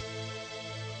Spirit.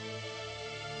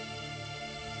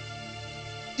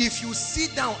 If you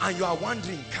sit down and you are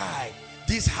wondering, Kai,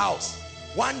 this house,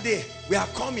 one day we are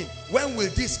coming, when will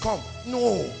this come?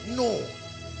 No.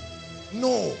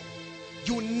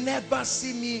 You never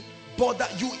see me bother.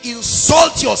 You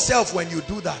insult yourself when you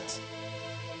do that.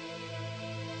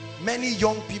 Many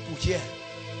young people here,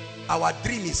 our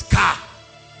dream is car,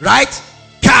 right?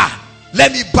 Car.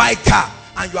 Let me buy car.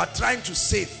 And you are trying to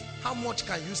save. How much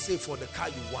can you save for the car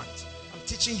you want? I'm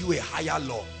teaching you a higher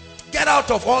law. Get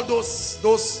out of all those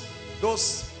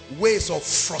ways of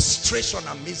frustration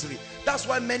and misery. That's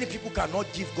why many people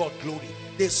cannot give God glory.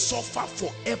 They suffer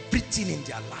for everything in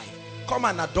their life. Come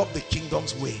and adopt the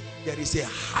kingdom's way. There is a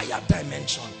higher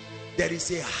dimension. There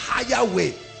is a higher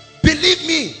way. Believe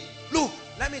me. Look,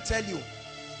 let me tell you.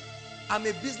 I'm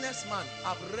a businessman.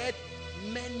 I've read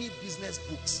many business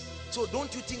books. So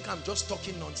don't you think I'm just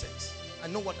talking nonsense? I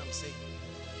know what I'm saying.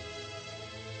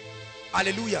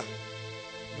 Hallelujah.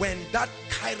 When that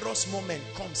Kairos moment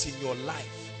comes in your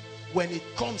life, when it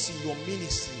comes in your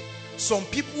ministry, some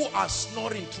people are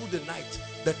snoring through the night.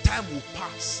 The time will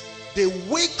pass. They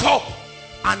wake up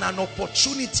and an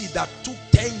opportunity that took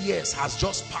 10 years has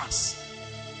just passed.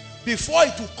 Before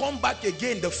it will come back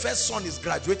again, the first son is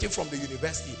graduating from the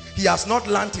university. He has not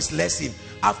learned his lesson.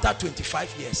 After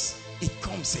 25 years, it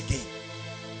comes again.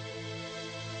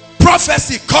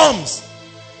 Prophecy comes.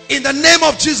 In the name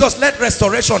of Jesus, let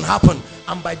restoration happen.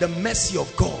 And by the mercy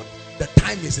of God, the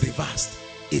time is reversed.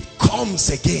 It comes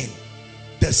again.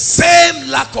 The same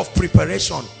lack of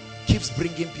preparation keeps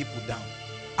bringing people down.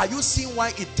 Are you seeing why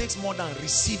it takes more than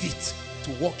receive it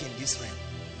to walk in this realm?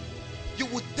 You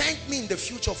would thank me in the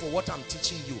future for what I'm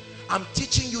teaching you. I'm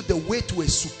teaching you the way to a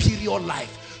superior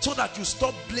life. so that you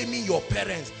stop blaming your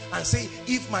parents and say,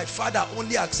 if my father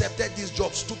only accepted this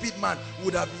job, stupid man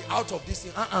would have been out of this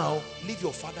thing. Leave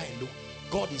your father alone.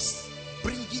 God is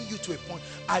bringing you to a point.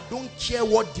 I don't care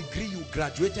what degree you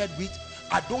graduated with.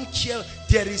 I don't care.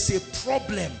 There is a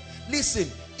problem. Listen,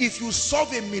 if you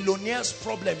solve a millionaire's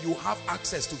problem, you have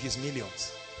access to his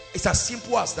millions. It's as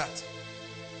simple as that.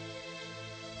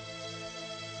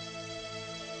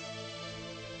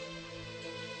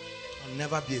 I'll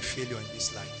never be a failure in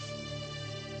this life.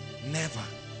 Never.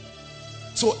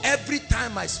 So every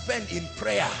time I spend in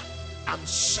prayer, I'm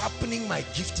sharpening my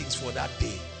giftings for that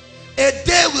day. A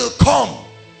day will come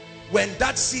when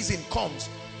that season comes.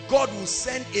 God will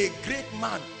send a great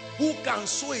man who can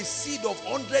sow a seed of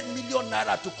 100 million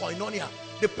naira to Koinonia.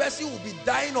 The person will be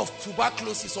dying of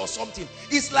tuberculosis or something.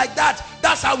 It's like that.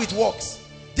 That's how it works.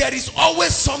 There is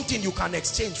always something you can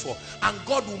exchange for, and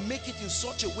God will make it in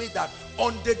such a way that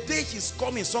on the day he's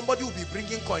coming, somebody will be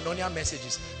bringing Koinonia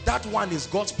messages. That one is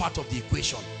God's part of the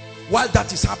equation. While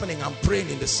that is happening, I'm praying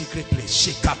in the secret place.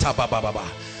 Shekata baba baba,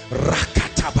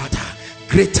 rakata bata,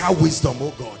 greater wisdom,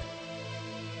 oh God.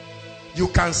 You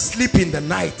can sleep in the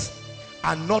night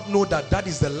and not know that that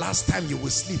is the last time you will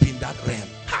sleep in that realm.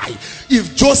 Hi.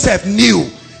 If Joseph knew,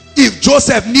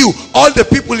 all the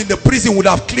people in the prison would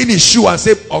have cleaned his shoe and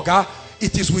said, Oga,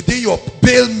 it is within your,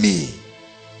 bail me.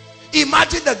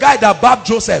 Imagine the guy that babbed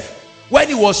Joseph. When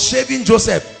he was shaving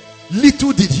Joseph,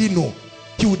 little did he know,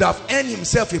 he would have earned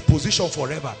himself a position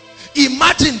forever.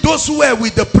 Imagine those who were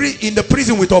with in the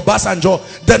prison with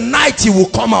Obasanjo, the night he will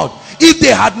come out. If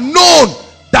they had known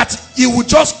that he would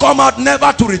just come out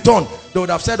never to return, they would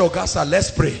have said, Augusta,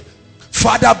 let's pray.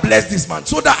 Father, bless this man,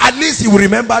 so that at least he will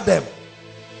remember them.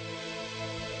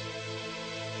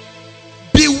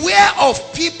 Beware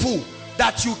of people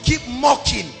that you keep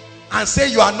mocking and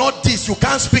say you are not this, you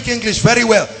can't speak English very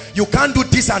well, you can't do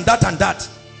this and that and that.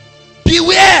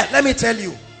 Beware, let me tell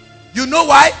you. You know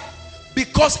why?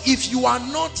 Because if you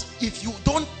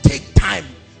don't take time,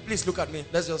 please look at me,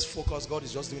 let's just focus. God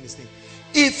is just doing his thing.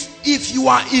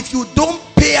 If you don't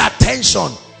pay attention,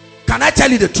 can I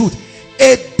tell you the truth?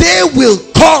 A day will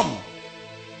come,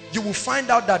 you will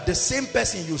find out that the same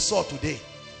person you saw today,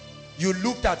 you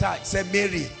looked at her, said,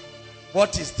 Mary,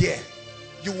 what is there?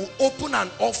 You will open an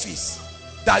office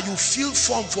that you fill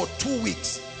form for 2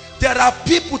 weeks. There are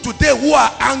people today who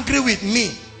are angry with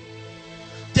me.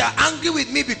 They are angry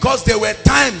with me because there were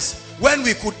times when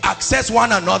we could access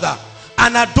one another,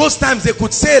 and at those times they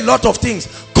could say a lot of things,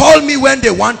 call me when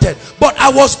they wanted, but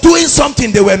I was doing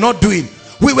something they were not doing.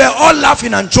 We were all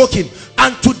laughing and joking,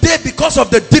 and today, because of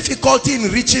the difficulty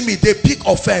in reaching me, they pick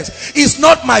offense. It's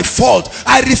not my fault.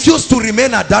 I refuse to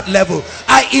remain at that level.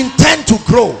 I intend to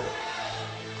grow.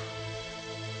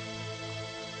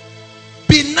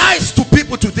 Be nice to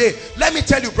people today. Let me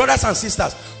tell you, brothers and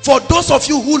sisters, for those of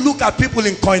you who look at people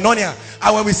in Koinonia,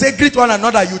 and when we say greet one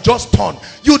another, you just turn.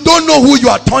 You don't know who you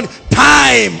are turning.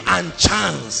 Time and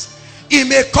chance. He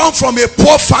may come from a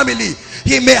poor family.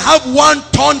 He may have 1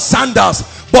 ton sandals.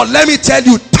 But let me tell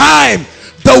you, time,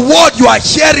 the word you are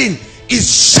hearing is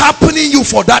sharpening you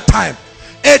for that time.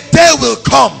 A day will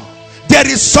come. There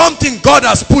is something God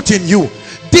has put in you.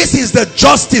 This is the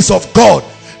justice of God.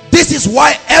 This is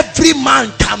why every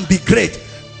man can be great.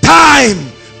 Time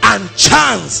and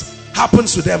chance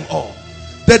happens to them all.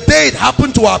 The day it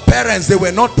happened to our parents, they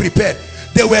were not prepared.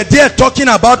 They were there talking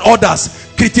about others,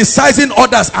 criticizing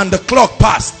others, and the clock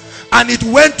passed. And it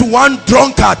went to one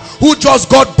drunkard who just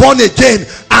got born again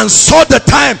and saw the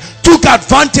time, took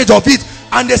advantage of it,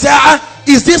 and they said,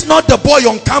 is this not the boy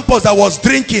on campus that was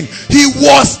drinking? He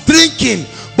was drinking,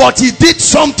 but he did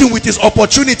something with his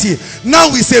opportunity.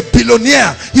 Now he's a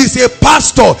billionaire, he's a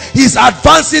pastor, he's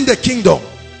advancing the kingdom.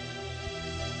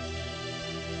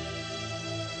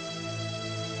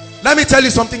 Let me tell you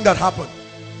something that happened.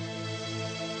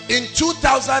 In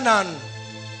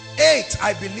 2008,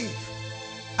 I believe,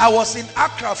 I was in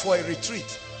Accra for a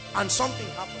retreat, and something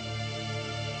happened.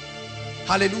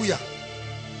 Hallelujah.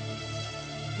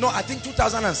 No, I think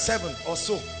 2007 or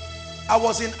so. I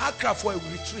was in Accra for a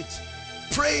retreat,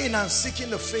 praying and seeking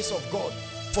the face of God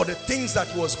for the things that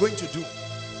he was going to do.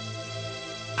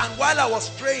 And while I was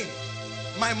praying,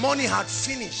 my money had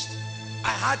finished.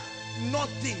 I had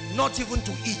nothing, not even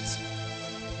to eat,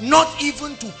 not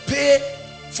even to pay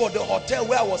for the hotel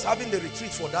where I was having the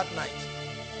retreat for that night.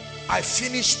 I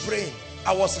finished praying.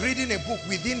 I was reading a book,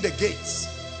 Within the Gates.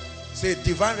 It's a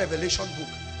divine revelation book.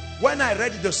 When I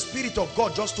read it, the Spirit of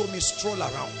God just told me stroll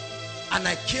around. And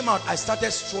I came out, I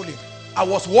started strolling. I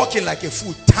was walking like a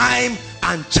fool. Time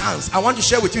and chance. I want to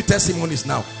share with you testimonies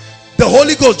now. The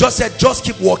Holy Ghost just said, just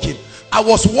keep walking. I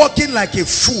was walking like a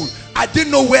fool. I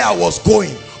didn't know where I was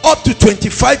going. Up to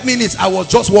 25 minutes, I was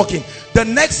just walking. The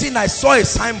next thing, I saw a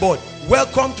signboard,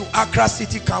 welcome to Accra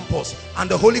City Campus. And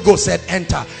the Holy Ghost said,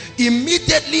 enter.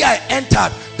 Immediately I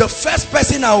entered. The first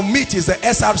person I'll meet is the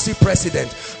SRC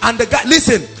president. And the guy,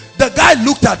 listen, the guy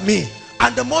looked at me.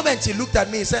 And the moment he looked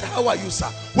at me, he said, how are you, sir?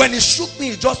 When he shook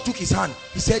me, he just took his hand.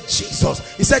 He said,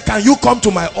 Jesus. He said, can you come to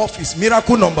my office?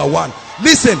 Miracle number one.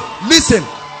 Listen, listen.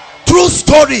 True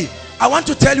story. I want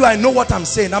to tell you, I know what I'm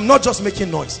saying. I'm not just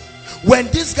making noise. When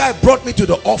this guy brought me to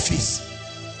the office,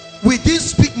 we didn't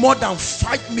speak more than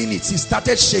 5 minutes. He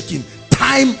started shaking.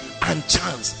 Time and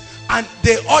chance. And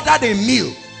they ordered a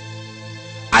meal.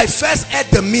 I first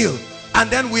ate the meal. And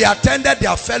then we attended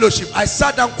their fellowship. I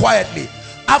sat down quietly.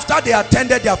 After they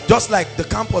attended their, just like the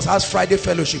campus has Friday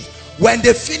fellowship. When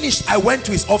they finished, I went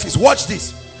to his office. Watch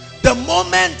this. The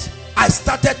moment I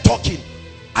started talking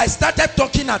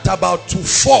at about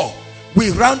 2:04.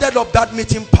 We rounded up that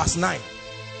meeting past 9.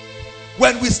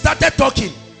 When we started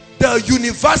talking, the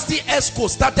university ESCO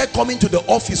started coming to the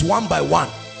office one by one.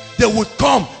 They would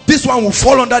come. This one will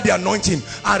fall under the anointing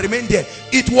and remain there.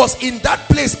 It was in that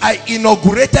place I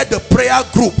inaugurated the prayer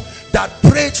group that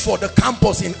prayed for the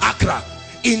campus in Accra.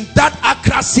 In that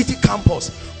Accra City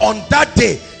Campus. On that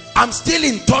day, I'm still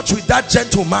in touch with that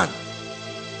gentleman.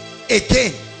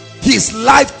 Again, his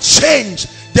life changed.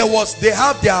 They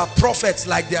have their prophets,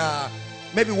 like their,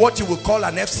 maybe what you would call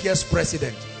an FCS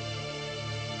president.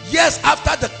 Yes,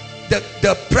 after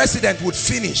the president would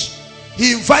finish,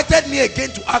 he invited me again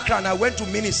to Accra, and I went to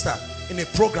minister in a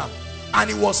program. And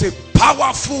it was a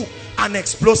powerful and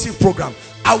explosive program.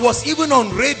 I was even on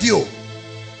radio.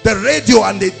 The radio,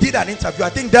 and they did an interview. I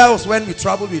think that was when we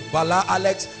traveled with Bala,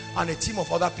 Alex, and a team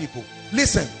of other people.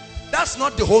 Listen, that's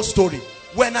not the whole story.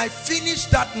 When I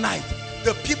finished that night,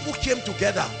 the people came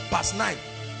together past 9.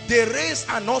 They raised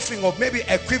an offering of maybe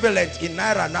equivalent in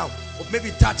Naira now of maybe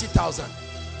 30,000.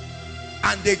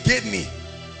 And they gave me.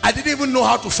 I didn't even know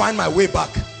how to find my way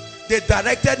back. They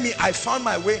directed me. I found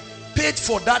my way, paid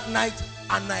for that night,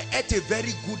 and I ate a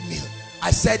very good meal.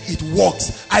 I said, it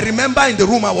works. I remember in the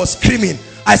room I was screaming.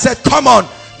 I said, come on,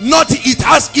 it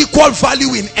has equal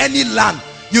value in any land.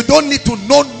 You don't need to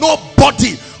know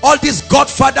nobody. All this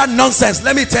Godfather nonsense,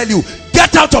 let me tell you,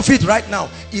 get out of it right now.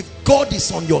 If God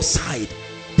is on your side,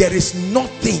 there is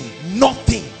nothing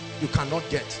you cannot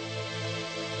get.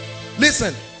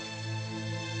 Listen,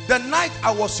 the night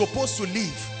I was supposed to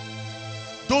leave,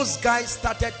 those guys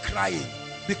started crying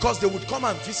because they would come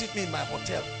and visit me in my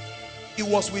hotel. It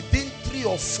was within 3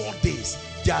 or 4 days,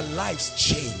 their lives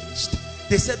changed.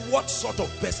 They said, what sort of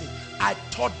person? I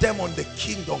taught them on the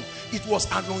kingdom. It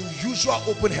was an unusual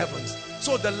open heavens.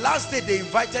 So the last day they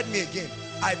invited me again.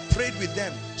 I prayed with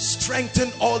them,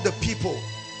 strengthened all the people,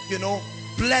 you know,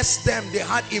 blessed them. They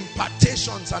had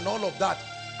impartations and all of that.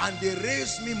 And they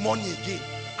raised me money again,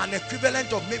 an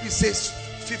equivalent of maybe say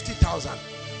 50,000.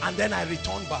 And then I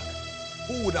returned back.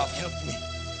 Who would have helped me?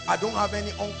 I don't have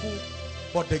any uncle,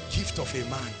 but the gift of a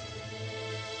man.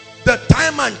 The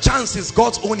time and chance is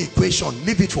God's own equation.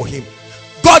 Leave it for him.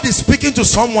 God is speaking to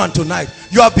someone tonight.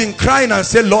 You have been crying and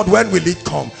say, Lord, when will it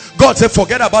come? God said,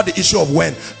 forget about the issue of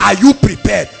when. Are you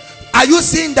prepared? Are you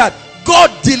seeing that God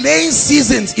delaying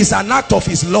seasons is an act of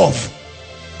his love?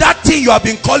 That thing you have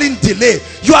been calling delay,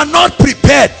 you are not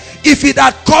prepared. If it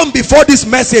had come before this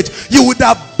message, you would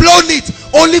have blown it,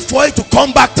 only for it to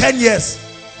come back 10 years.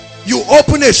 You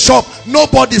open a shop,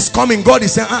 nobody's coming. God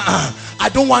is saying, I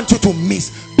don't want you to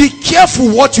miss. Be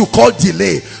careful what you call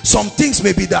delay. Some things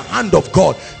may be the hand of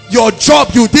God. Your job,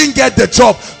 you didn't get the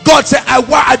job. God said,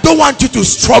 I don't want you to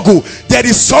struggle. There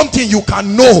is something you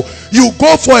can know. You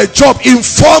go for a job, in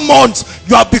 4 months,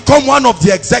 you have become one of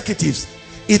the executives.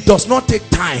 It does not take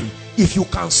time. If you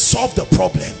can solve the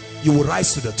problem, you will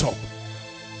rise to the top.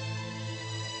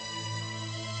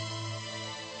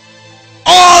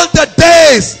 All the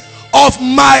days of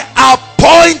my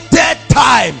appointed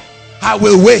time, I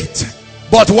will wait.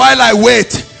 But while I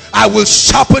wait, I will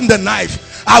sharpen the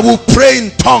knife. I will pray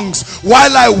in tongues.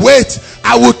 While I wait,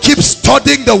 I will keep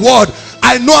studying the word.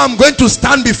 I know I'm going to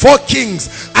stand before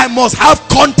kings. I must have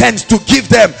content to give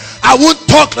them. I won't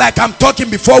talk like I'm talking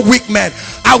before weak men.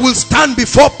 I will stand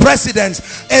before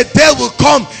presidents. A day will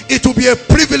come, it will be a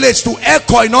privilege to air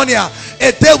koinonia.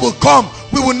 A day will come,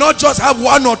 we will not just have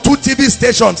 1 or 2 TV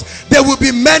stations. There will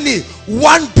be many.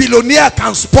 1 billionaire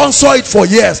can sponsor it for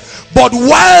years. But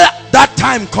while that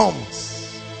time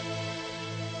comes,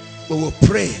 we will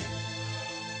pray,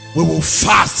 we will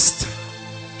fast,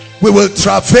 we will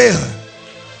travail.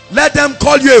 Let them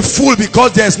call you a fool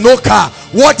because there's no car.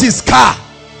 What is car?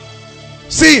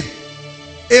 See,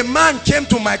 a man came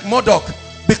to Mike Murdoch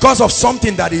because of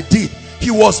something that he did.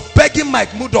 He was begging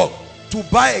Mike Murdoch to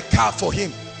buy a car for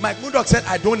him. Mike Murdoch said,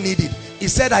 I don't need it. He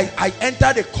said, I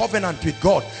entered a covenant with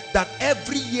God that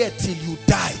every year till you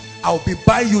die, I'll be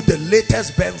buying you the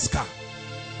latest Benz car.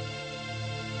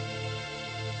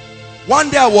 One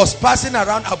day I was passing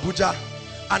around Abuja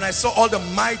and I saw all the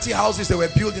mighty houses they were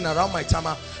building around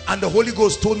Maitama, and the Holy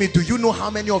Ghost told me, do you know how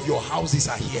many of your houses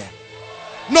are here?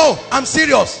 No, I'm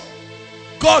serious.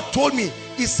 God told me,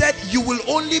 he said, you will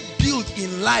only build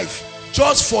in life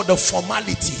just for the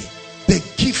formality, the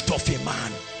gift of a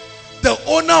man. The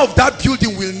owner of that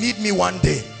building will need me one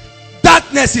day.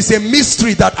 Darkness is a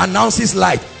mystery that announces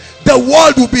light. The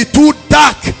world will be too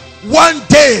dark. One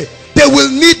day they will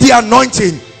need the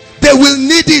anointing. They will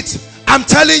need it. I'm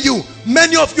telling you,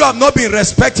 many of you have not been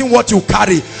respecting what you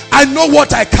carry. I know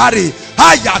what I carry.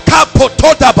 I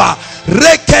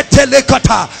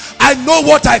know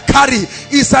what I carry.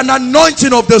 It's an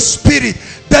anointing of the Spirit.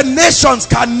 The nations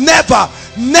can never,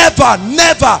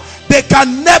 they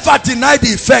can never deny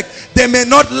the effect. They may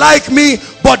not like me,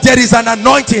 but there is an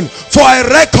anointing. For I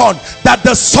reckon that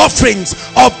the sufferings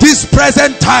of this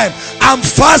present time, I'm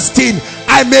fasting,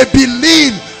 I may be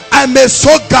lean, I may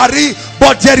soak gari,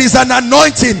 but there is an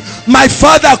anointing. My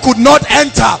father could not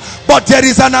enter, but there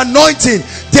is an anointing.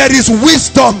 There is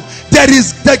wisdom. There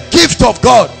is the gift of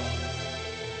God.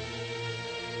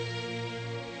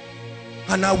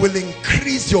 And I will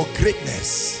increase your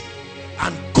greatness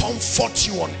and comfort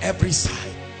you on every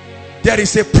side. There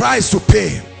is a price to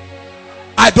pay.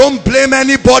 I don't blame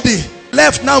anybody.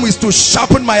 Left now is to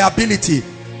sharpen my ability.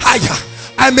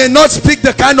 I may not speak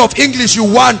the kind of English you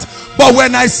want, but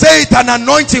when I say it, an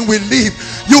anointing will leave.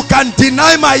 You can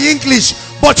deny my English,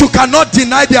 but you cannot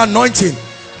deny the anointing.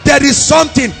 There is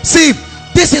something. See,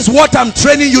 this is what I'm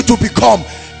training you to become.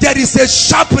 There is a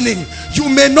sharpening. You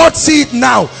may not see it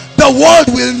now. The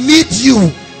world will need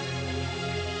you.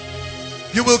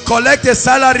 You will collect a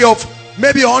salary of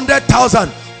maybe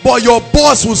 100,000, but your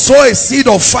boss will sow a seed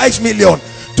of 5 million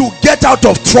to get out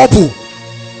of trouble.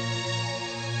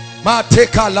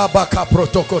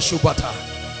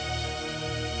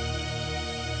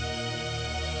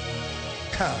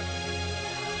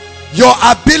 Your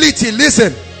ability,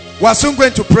 listen, we're soon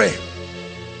going to pray.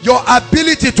 Your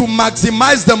ability to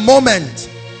maximize the moment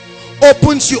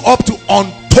opens you up to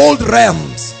untold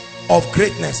realms of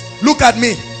greatness. Look at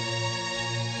me.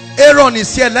 Aaron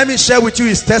is here. Let me share with you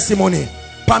his testimony.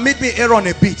 Permit me, Aaron,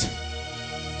 a bit.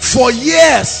 For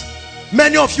years,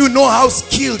 many of you know how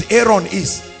skilled Aaron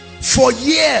is. For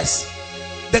years,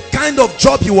 the kind of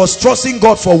job he was trusting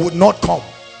God for would not come.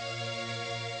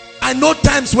 I know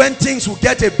times when things will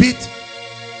get a bit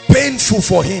painful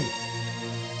for him,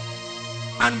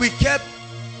 and we kept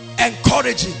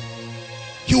encouraging.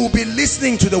 He will be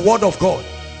listening to the word of God.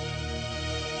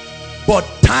 But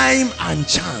time and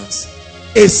chance,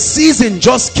 a season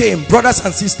just came, brothers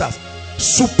and sisters.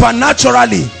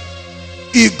 Supernaturally,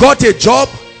 he got a job.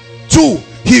 2,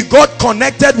 he got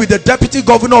connected with the deputy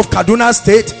governor of Kaduna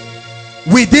State.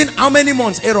 Within how many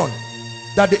months, Aaron?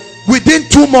 Within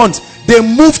 2 months, they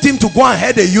moved him to go and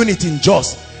head a unit in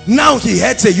Jos. Now he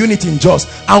heads a unit in Jos,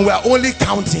 and we're only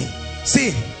counting. See,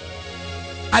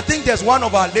 I think there's one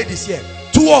of our ladies here.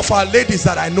 2 of our ladies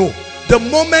that I know, the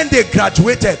moment they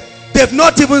graduated, they've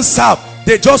not even served.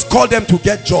 They just call them to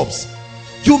get jobs.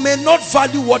 You may not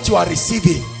value what you are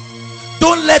receiving.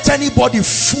 Don't let anybody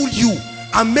fool you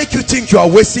and make you think you are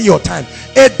wasting your time.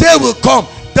 A day will come,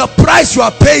 the price you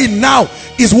are paying now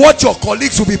is what your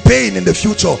colleagues will be paying in the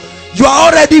future. You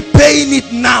are already paying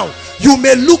it now. You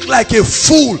may look like a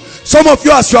fool. Some of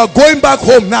you, as you are going back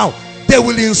home now, they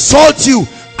will insult you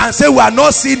and say, we are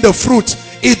not seeing the fruit.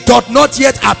 It does not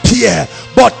yet appear,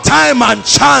 but time and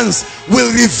chance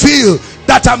will reveal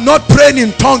that I'm not praying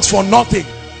in tongues for nothing.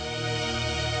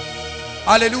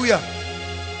 Hallelujah.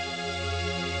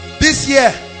 This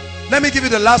year, let me give you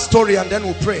the last story and then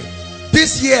we'll pray.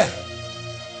 This year,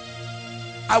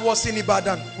 I was in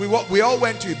Ibadan. We all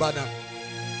went to Ibadan.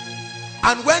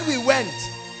 And when we went,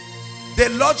 they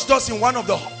lodged us in one of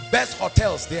the best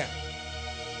hotels there.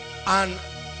 And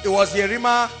it was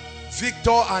Yerima,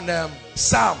 Victor, and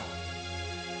Sam.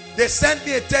 They sent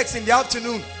me a text in the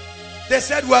afternoon. They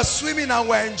said we are swimming and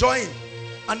we're enjoying.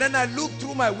 And then I looked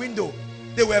through my window.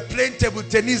 They were playing table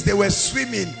tennis. They were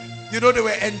swimming. You know, they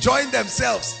were enjoying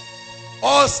themselves.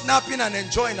 All snapping and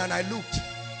enjoying. And I looked.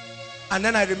 And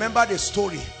then I remembered a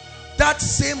story. That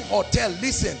same hotel,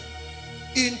 listen.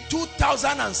 In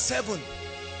 2007,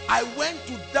 I went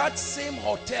to that same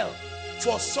hotel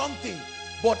for something,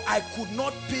 but I could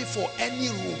not pay for any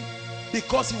room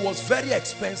because it was very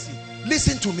expensive.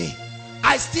 Listen to me.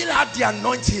 I still had the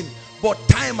anointing, but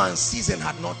time and season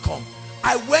had not come.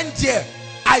 I went there.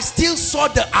 I still saw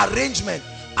the arrangement.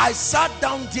 I sat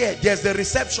down there. There's the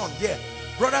reception there.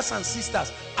 Brothers and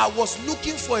sisters, I was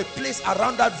looking for a place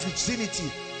around that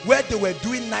vicinity where they were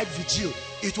doing night vigil.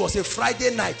 It was a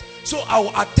Friday night. So I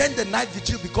will attend the night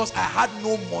vigil because I had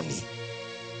no money.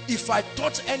 If I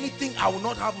touch anything, I will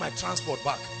not have my transport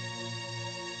back.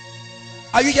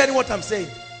 Are you hearing what I'm saying?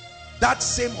 That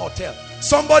same hotel.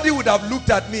 Somebody would have looked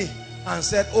at me and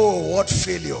said, oh, what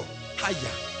failure.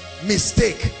 Higher.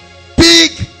 Mistake.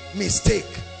 Big mistake.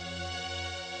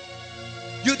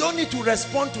 You don't need to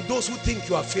respond to those who think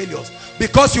you are failures.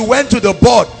 Because you went to the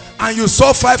board and you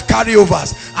saw 5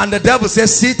 carryovers and the devil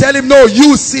says, see, tell him, no,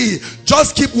 you see.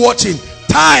 Just keep watching.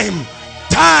 Time.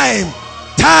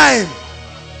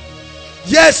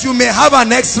 Yes, you may have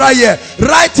an extra year.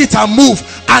 Write it and move.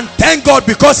 And thank God,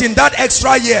 because in that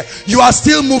extra year, you are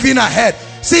still moving ahead.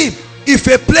 See, if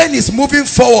a plane is moving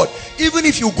forward, even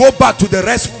if you go back to the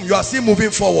restroom, you are still moving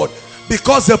forward.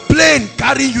 Because the plane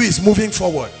carrying you is moving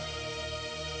forward.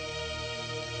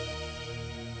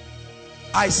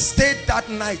 I stayed that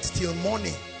night till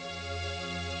morning.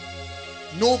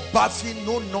 No bathing,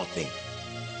 no nothing.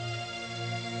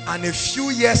 And a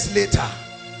few years later,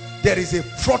 there is a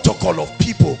protocol of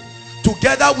people,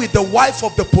 together with the wife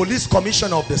of the police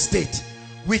commissioner of the state.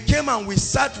 We came and we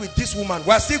sat with this woman.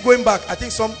 We are still going back, I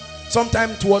think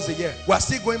sometime towards the year. We are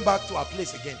still going back to our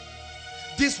place again.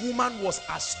 This woman was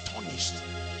astonished.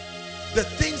 The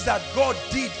things that God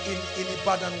did in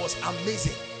Ibadan was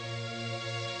amazing.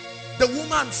 The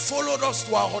woman followed us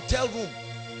to our hotel room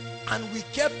and we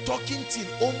kept talking till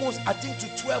almost, I think,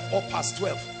 to 12 or past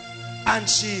 12. And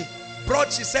she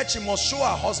said she must show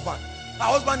her husband. Her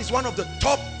husband is one of the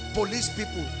top police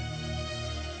people.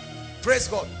 Praise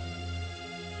God.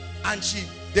 And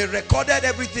they recorded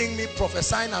everything, me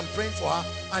prophesying and praying for her.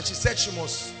 And she said she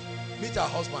must meet her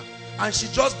husband. And she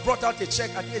just brought out a check,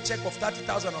 I think a check of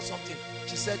 30,000 or something.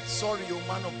 She said, sorry, you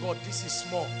man of God, this is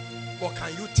small, but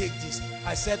can you take this?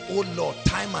 I said, oh Lord,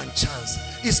 time and chance.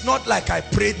 It's not like I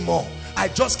prayed more. I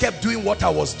just kept doing what I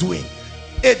was doing.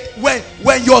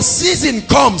 When your season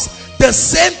comes, the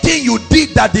same thing you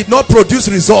did that did not produce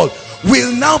result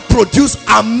will now produce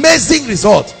amazing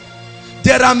results.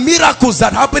 There are miracles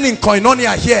that happen in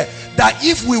Koinonia here that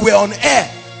if we were on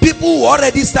air, people will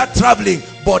already start traveling.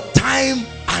 But time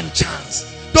and chance.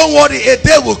 Don't worry, a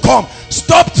day will come.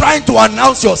 Stop trying to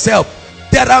announce yourself.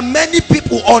 There are many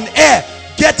people on air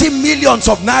getting millions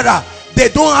of naira. They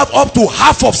don't have up to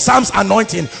half of Sam's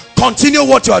anointing. Continue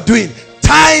what you are doing.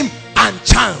 Time and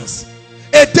chance.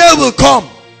 A day will come.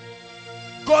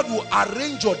 God will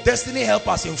arrange your destiny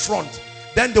helpers in front.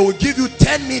 Then they will give you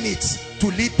 10 minutes to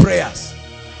lead prayers.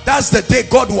 That's the day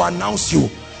God will announce you.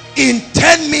 In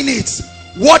 10 minutes,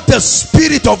 what the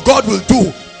Spirit of God will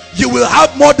do, you will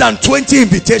have more than 20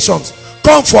 invitations.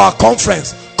 Come for our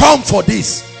conference. Come for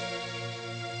this.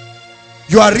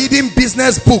 You are reading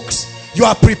business books. You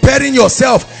are preparing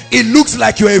yourself. It looks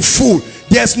like you're a fool.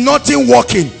 There's nothing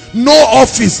working. No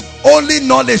office. Only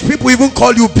knowledge. People even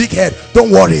call you big head.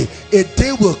 Don't worry. A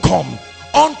day will come.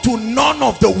 Unto none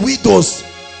of the widows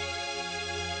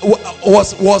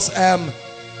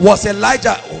was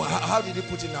Elijah. How did he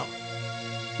put it now?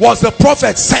 Was the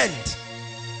prophet sent,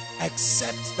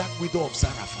 except that widow of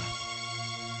Zarephath.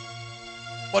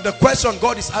 But the question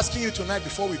God is asking you tonight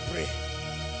before we pray,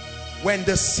 when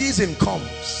the season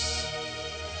comes,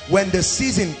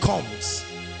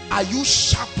 are you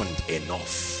sharpened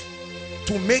enough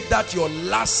to make that your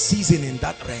last season in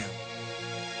that realm?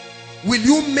 Will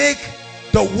you make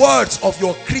the words of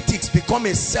your critics become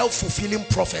a self-fulfilling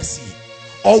prophecy,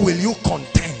 or will you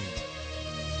contend?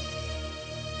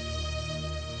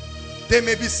 They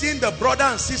may be seeing the brother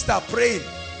and sister praying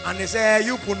and they say, hey,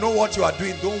 you know what you are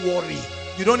doing, don't worry,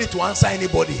 you don't need to answer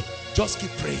anybody, just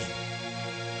keep praying.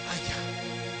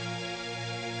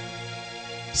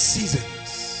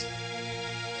 Seasons.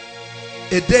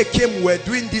 A day came, we're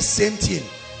doing this same thing,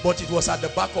 but it was at the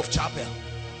back of chapel.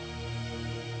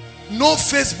 No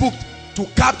Facebook to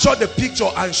capture the picture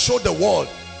and show the world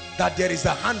that there is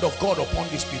the hand of God upon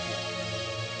these people.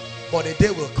 But a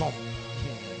day will come.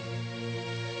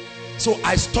 So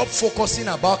I stopped focusing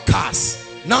about cars,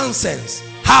 nonsense,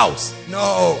 house.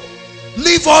 No,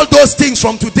 leave all those things.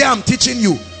 From today I'm teaching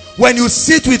you. When you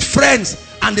sit with friends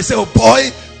and they say, oh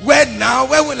boy, when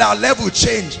will our level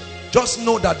change? Just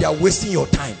know that they are wasting your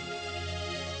time.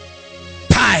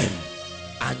 Time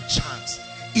and chance.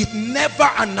 It never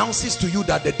announces to you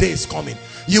that the day is coming.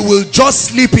 You will just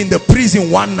sleep in the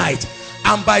prison one night,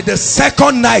 and by the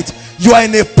second night you are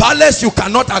in a palace you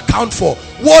cannot account for.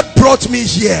 What brought me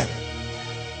here?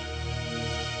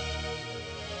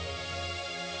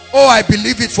 Oh, I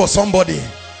believe it for somebody.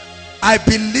 I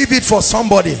believe it for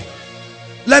somebody.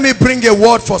 Let me bring a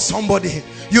word for somebody.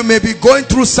 You may be going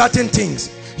through certain things.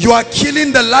 You are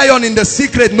killing the lion in the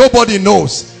secret, nobody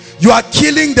knows. You are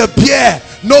killing the bear,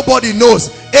 nobody knows.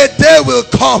 A day will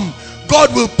come,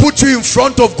 God will put you in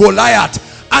front of Goliath,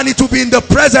 and it will be in the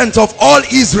presence of all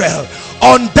Israel.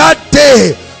 On that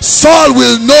day, Saul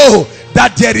will know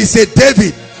that there is a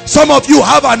David. Some of you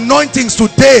have anointings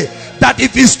today that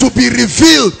if it's to be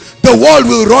revealed, the world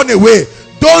will run away.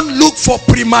 Don't look for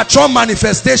premature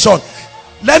manifestation.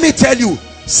 Let me tell you,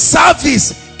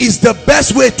 service is the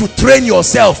best way to train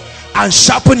yourself and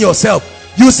sharpen yourself.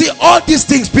 You see, all these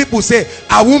things people say,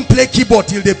 I won't play keyboard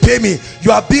till they pay me.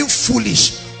 You are being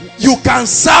foolish. You can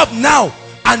serve now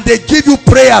and they give you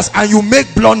prayers and you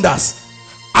make blunders.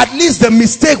 At least the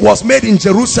mistake was made in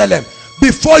Jerusalem.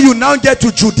 Before you now get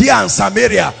to Judea and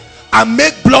Samaria and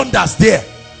make blunders there,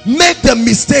 make the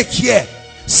mistake here.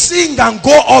 Sing and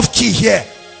go off key here.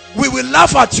 We will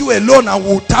laugh at you alone and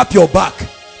we'll tap your back.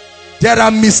 There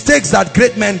are mistakes that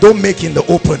great men don't make in the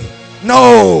open.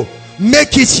 No,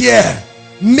 make it here.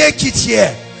 Make it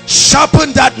here.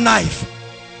 Sharpen that knife.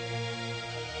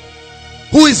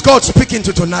 Who is God speaking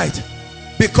to tonight?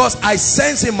 Because I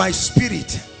sense in my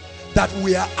spirit that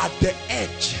we are at the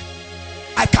edge.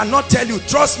 I cannot tell you,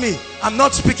 trust me, I'm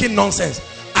not speaking nonsense.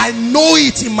 I know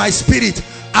it in my spirit.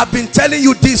 I've been telling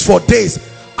you this for days.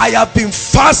 I have been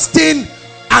fasting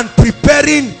and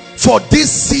preparing for these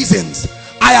seasons.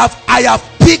 I have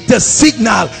picked the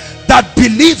signal that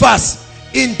believers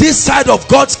in this side of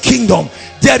God's kingdom,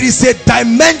 there is a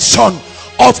dimension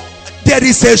of, there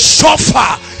is a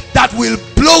shofar that will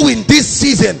blow in this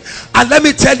season, and let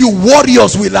me tell you,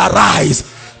 warriors will arise.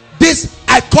 This,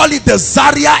 I call it the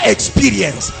Zaria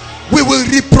experience. We will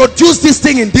reproduce this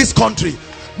thing in this country.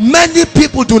 Many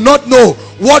people do not know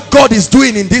what God is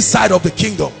doing in this side of the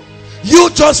kingdom. You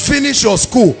just finish your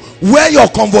school, wear your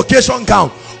convocation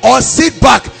gown, or sit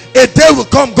back. A day will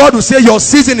come, God will say your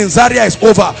season in Zaria is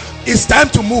over. It's time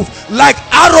to move. Like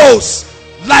arrows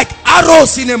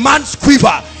in a man's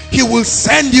quiver, he will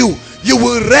send you. You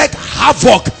will wreak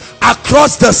havoc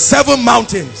across the 7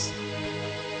 mountains.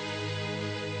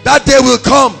 That day will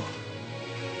come.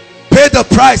 Pay the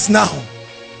price now.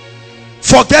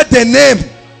 Forget the name.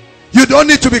 You don't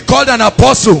need to be called an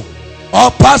apostle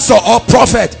or pastor or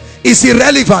prophet. It's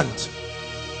irrelevant.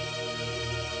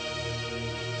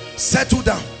 Settle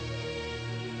down.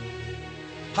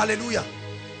 Hallelujah.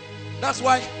 That's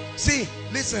why, see,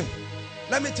 listen,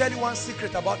 let me tell you one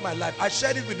secret about my life. I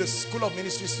shared it with the School of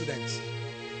Ministry students.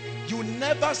 You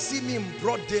never see me in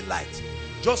broad daylight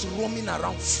just roaming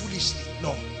around foolishly.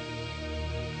 No.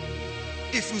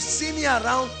 If you see me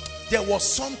around, there was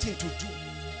something to do.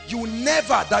 You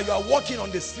never, that you are walking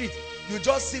on the street, you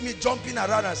just see me jumping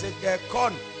around and say,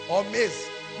 corn or maize,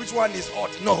 which one is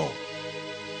hot? No.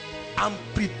 I'm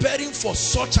preparing for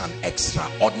such an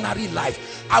extraordinary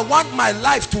life. I want my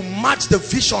life to match the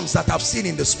visions that I've seen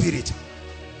in the spirit.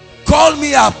 Call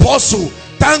me apostle.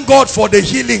 Thank God for the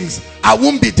healings. I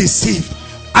won't be deceived.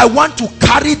 I want to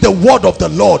carry the word of the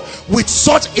Lord with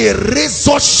such a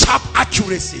razor sharp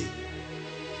accuracy.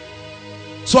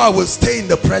 So I will stay in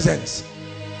the presence.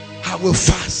 I will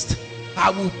fast. I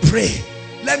will pray.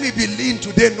 Let me be lean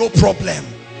today, no problem.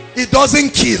 It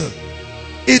doesn't kill.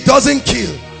 It doesn't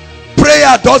kill.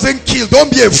 Prayer doesn't kill.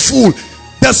 Don't be a fool.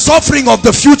 The suffering of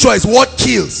the future is what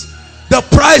kills. The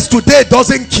price today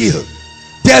doesn't kill.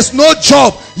 There's no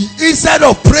job. Instead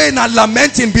of praying and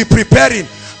lamenting, be preparing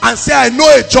and say, I know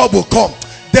a job will come.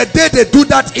 The day they do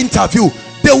that interview,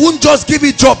 they won't just give me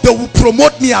a job, they will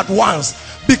promote me at once,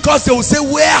 because they will say,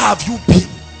 where have you been?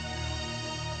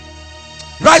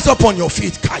 Rise up on your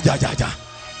feet.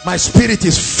 My spirit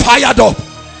is fired up.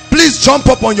 Please jump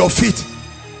up on your feet.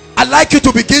 I'd like you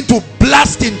to begin to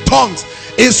blast in tongues.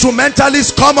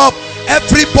 Instrumentalists, come up.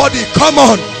 Everybody, come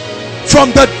on. From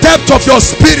the depth of your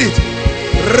spirit.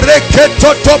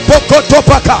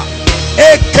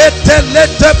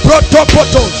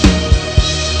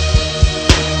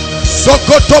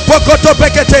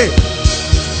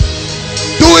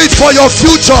 Do it for your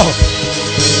future.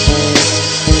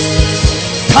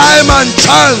 Time and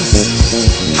chance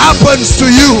happens to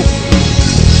you.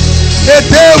 A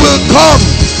day will come,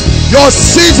 your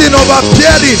season of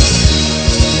appearing.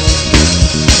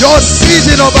 Your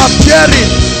season of appearing.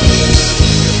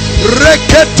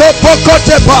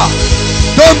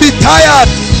 Don't be tired.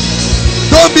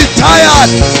 Don't be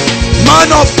tired. Man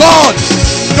of God,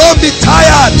 don't be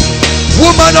tired.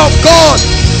 Woman of God,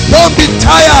 don't be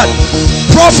tired.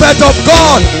 Prophet of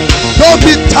God, don't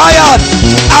be tired.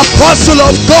 Apostle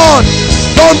of God,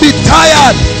 don't be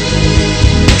tired.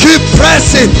 Keep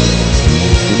pressing.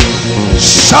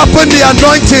 Sharpen the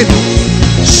anointing.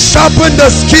 Sharpen the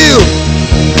skill.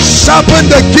 Sharpen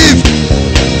the gift.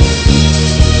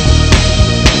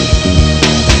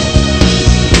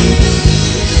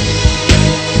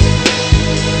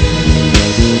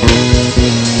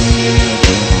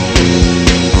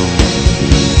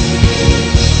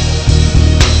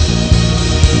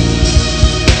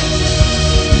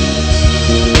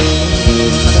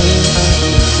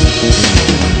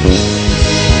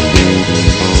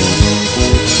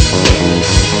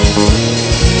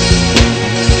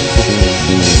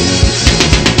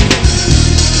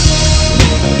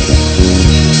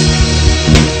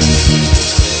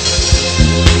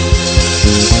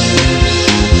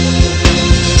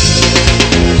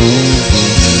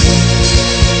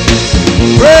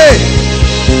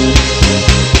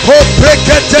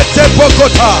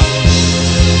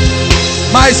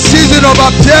 My season of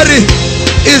appearing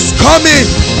is coming.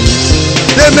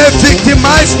 They may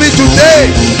victimize me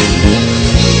today,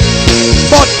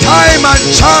 but time and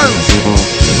chance,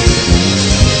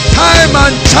 time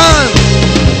and chance,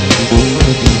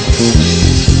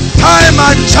 time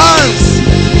and chance.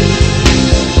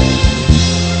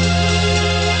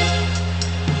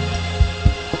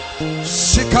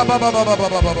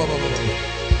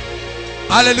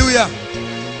 Hallelujah.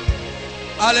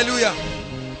 Hallelujah.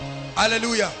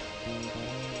 Hallelujah.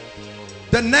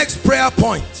 The next prayer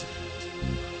point,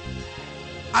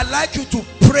 I'd like you to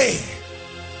pray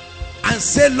and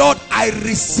say, Lord, I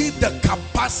receive the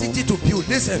capacity to build.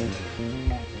 Listen,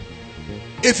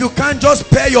 if you can't, just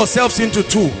pair yourselves into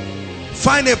two.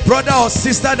 Find a brother or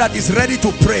sister that is ready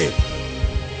to pray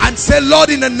and say, Lord,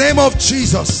 in the name of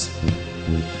Jesus,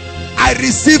 I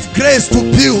receive grace to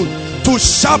build, to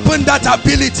sharpen that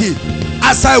ability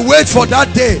as I wait for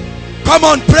that day. Come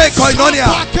on, pray, Koinonia.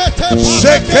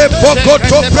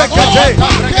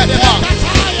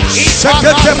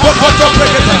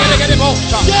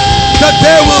 The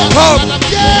day will come.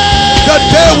 The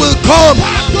day will come.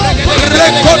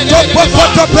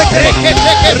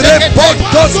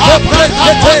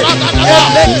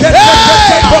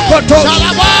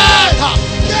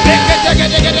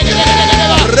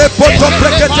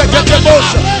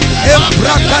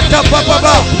 Embrakata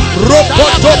baba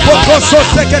ropoto pokoso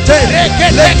sekete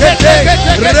lekete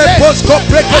reposko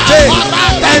prekete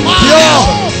endure,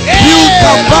 build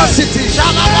capacity,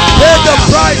 pay the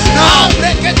price now.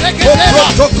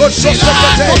 Protoko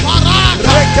sekete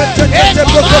rekete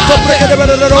pokoto prekete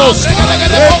bereros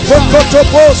repokoto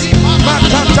pos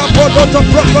makata podoto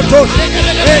prokotos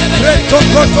ekreto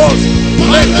kotos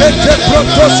lekete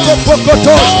protosko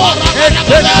pokotos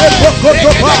ekete pokoto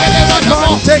pa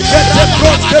mantekete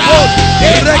proskebot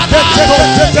rekete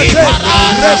rekete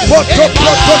repoto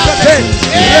protokete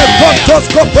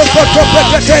repotosko pokoto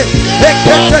prekete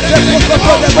ekete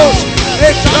pokoto demos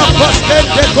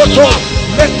ekrapaskete koto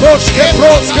lekoske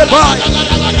proskebay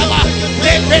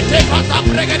lepete pata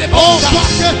prekete bosa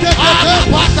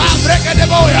pata prekete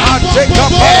boya ateka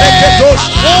pareketos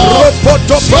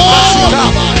ropoto prokosita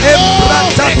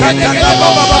embrata kakaka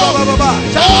baba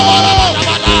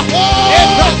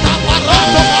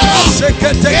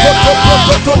sekete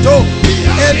koto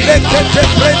elekete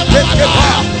prente pa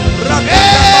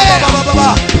rakaka baba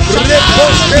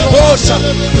reposte bosa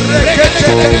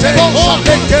rekete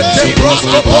lekete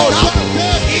proskopos.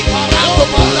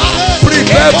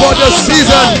 Prepare for the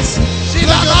seasons.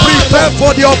 Prepare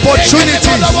for the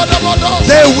opportunities.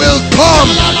 They will come.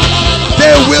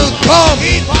 They will come.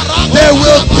 They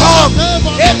will come.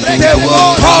 They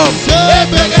will come.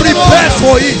 Prepare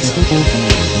for it.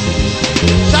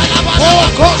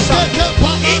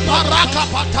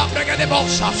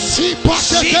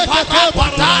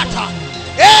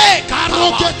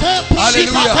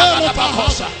 Hallelujah.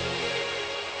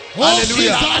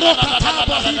 Hallelujah.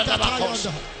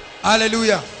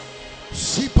 Hallelujah.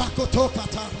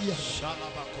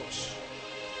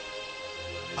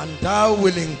 And thou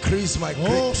will increase my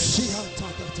greatness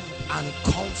and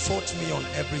comfort me on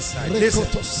every side.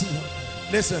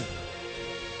 Listen.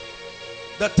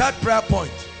 The third prayer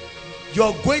point,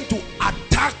 you're going to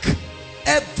attack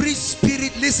every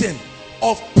spirit, listen,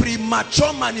 of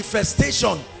premature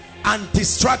manifestation and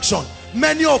distraction.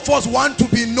 Many of us want to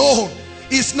be known.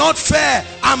 It's not fair.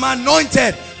 I'm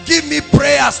anointed. Give me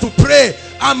prayers to pray.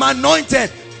 I'm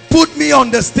anointed. Put me on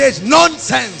the stage.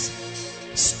 Nonsense.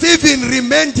 Stephen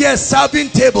remained there serving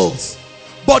tables,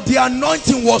 but the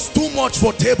anointing was too much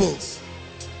for tables.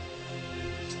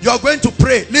 You're going to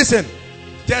pray. Listen,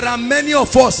 there are many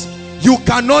of us, you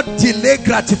cannot delay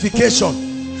gratification.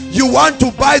 You want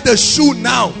to buy the shoe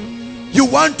now. You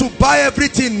want to buy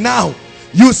everything now.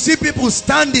 You see people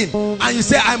standing and you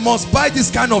say, I must buy this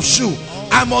kind of shoe.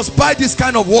 I must buy this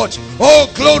kind of watch. Oh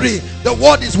glory, the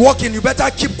word is working. You better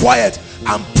keep quiet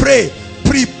and pray.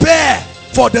 Prepare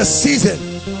for the season.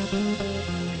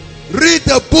 Read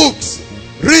the books.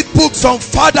 Read books on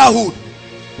fatherhood.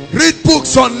 Read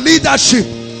books on leadership.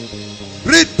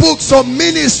 Read books on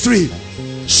ministry.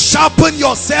 Sharpen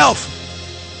yourself.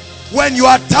 When you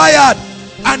are tired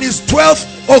and it's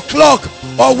 12 o'clock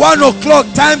or 1 o'clock,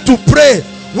 time to pray.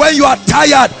 When you are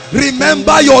tired,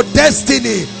 remember your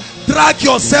destiny. Drag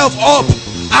yourself up.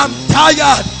 I'm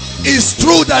tired. It's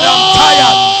true that I'm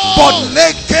tired, but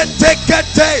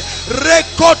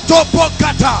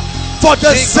for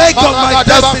the sake of my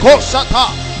destiny.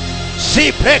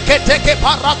 Si preketeke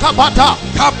parakapata,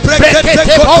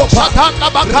 prekete boksata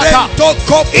bakata,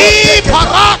 I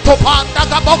parato panda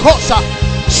gabokosa,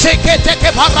 seketeke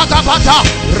parakapata,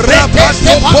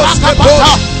 prekete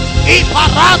parakapata, I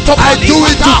parato. I do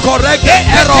it to correct the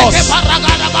errors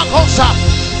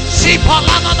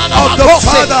of the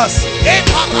fathers.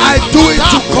 I do it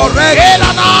to correct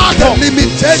the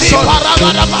limitations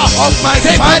of my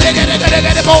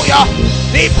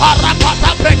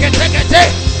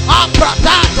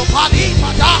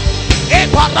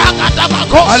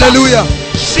Hallelujah.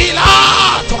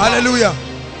 Hallelujah.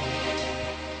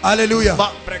 Hallelujah.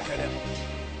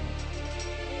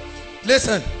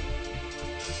 Listen.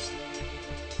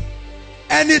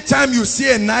 Anytime you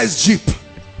see a nice Jeep,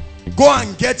 go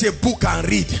and get a book and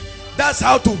read. That's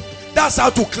how to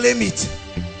claim it.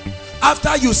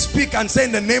 After you speak and say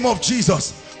in the name of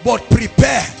Jesus, but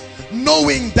prepare,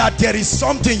 knowing that there is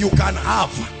something you can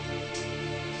have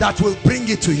that will bring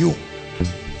it to you.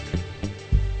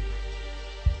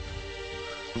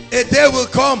 A day will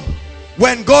come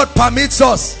when God permits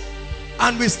us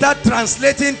and we start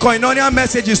translating koinonia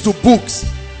messages to books.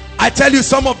 I tell you,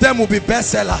 some of them will be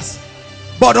bestsellers.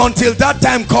 But until that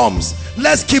time comes,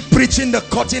 let's keep preaching the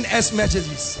cutting-edge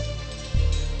messages.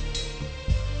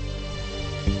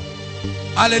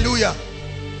 Hallelujah.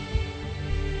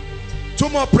 2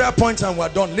 more prayer points and we're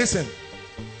done. Listen.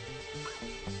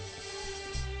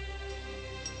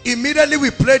 Immediately we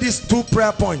pray these 2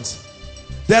 prayer points,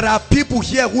 there are people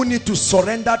here who need to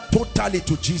surrender totally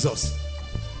to Jesus.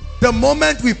 The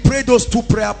moment we pray those 2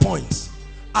 prayer points,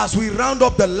 as we round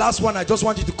up the last one, I just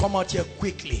want you to come out here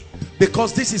quickly,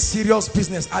 because this is serious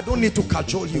business. I don't need to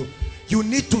cajole you. You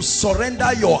need to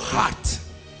surrender your heart.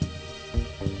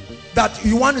 That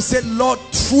you want to say, Lord,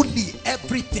 truly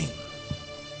everything.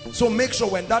 So make sure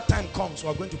when that time comes,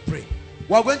 we're going to pray.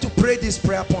 We're going to pray this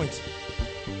prayer point.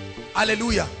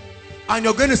 Hallelujah. And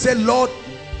you're going to say, Lord,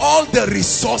 all the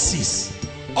resources,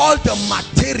 all the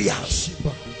materials,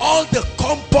 all the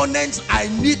components I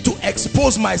need to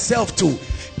expose myself to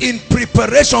in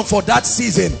preparation for that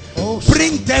season,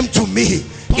 bring them to me.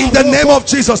 In the name of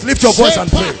Jesus, lift your voice and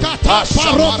pray.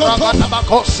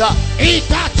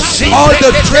 All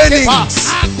the trainings,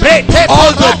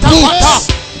 all the books,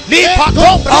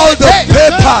 all the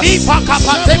papers,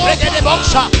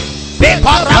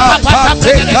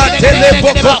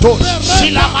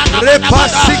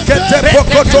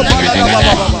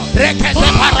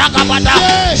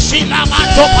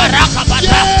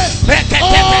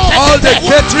 all the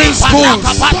catering schools,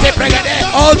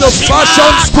 all the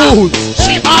fashion schools,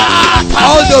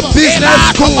 all the business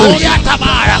schools,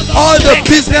 all the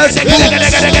business books,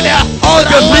 all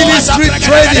the ministry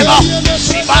training,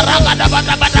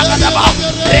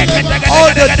 all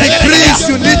the degrees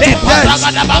you need to get,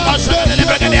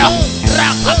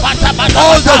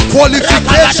 all the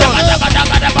qualifications,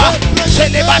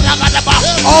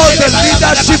 all the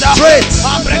leadership traits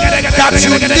that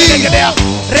you need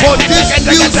for this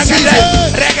new season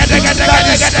that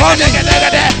is coming.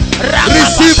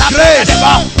 Receive grace,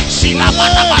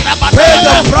 pay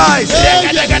the price,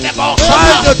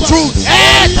 find the truth.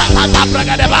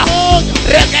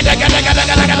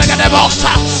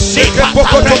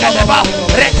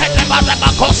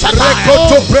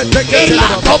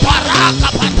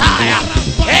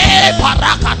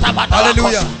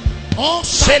 Hallelujah.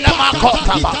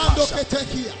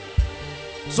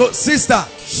 So sister,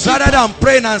 rather than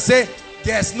praying and say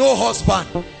there's no husband,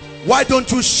 why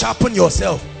don't you sharpen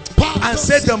yourself and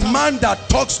say the man that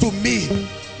talks to me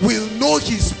will know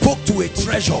he spoke to a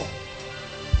treasure.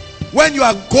 When you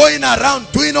are going around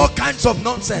doing all kinds of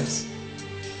nonsense,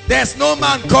 there's no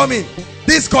man coming.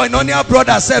 This koinonia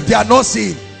brother said they are not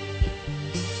seeing.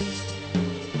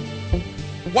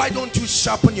 Why don't you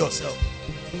sharpen yourself?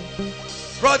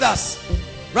 Brothers,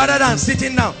 rather than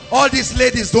sitting down, all these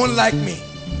ladies don't like me.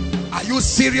 Are you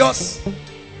serious?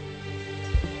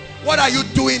 What are you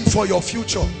doing for your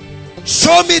future?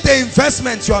 Show me the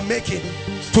investments you are making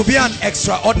to be an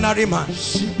extraordinary man.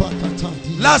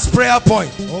 Last prayer point.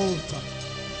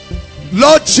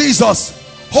 Lord Jesus,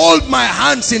 hold my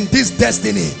hands in this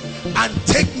destiny and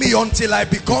take me until I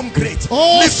become great.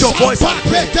 Lift your voice and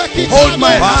pray. Hold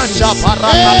my hands.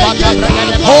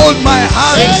 Hold my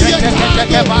hands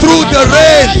through the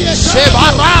rain,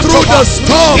 through the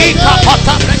storm.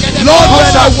 Lord,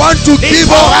 when I want to give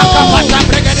up,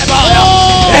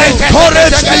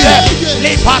 encourage me.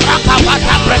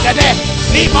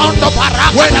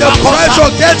 When the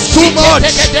pressure gets too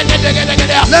much,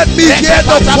 let me hear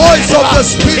the voice of the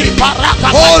Spirit.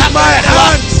 Hold my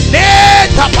hands. The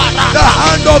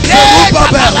hand of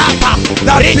Zerubbabel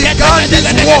that began this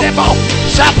work.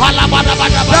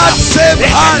 That same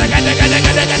hand.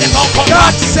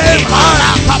 That same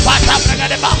hand.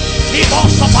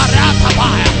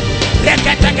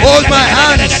 Hold my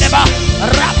hands.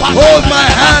 Hold my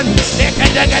hands.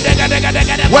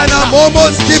 When I'm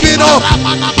almost giving up,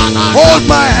 hold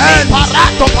my hands.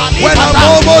 When I'm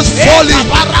almost falling,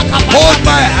 hold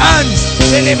my hands.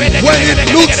 When it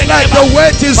looks like the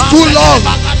wait is too long,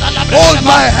 hold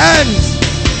my hands.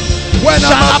 When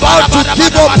I'm about to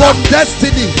give up on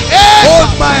destiny,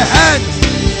 hold my hands.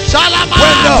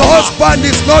 When the husband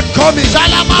is not coming,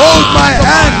 hold my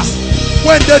hands.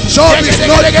 When the job is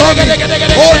not coming,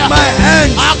 hold my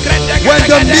hands. When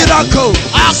the miracle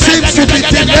seems to be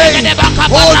delayed,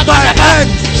 hold my hands.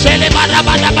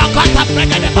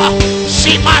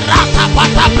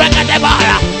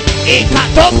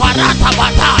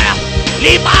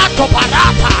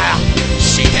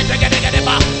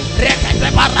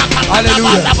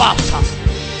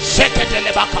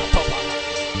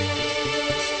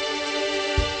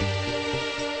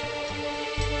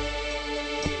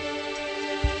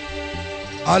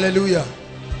 Hallelujah.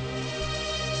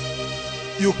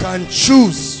 You can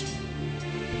choose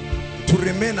to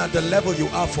remain at the level you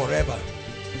are forever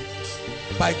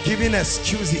by giving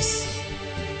excuses,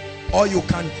 or you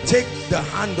can take the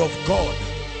hand of God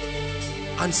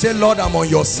and say, Lord, I'm on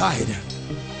your side.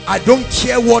 I don't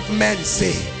care what men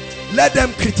say. Let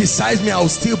them criticize me, I'll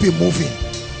still be moving.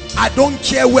 I don't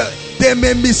care where they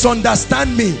may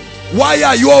misunderstand me. Why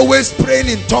are you always praying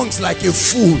in tongues like a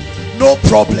fool? No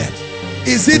problem.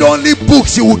 Is it only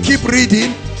books you will keep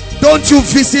reading? Don't you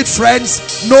visit friends?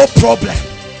 No problem.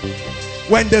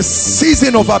 When the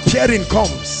season of appearing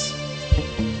comes,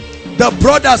 the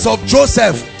brothers of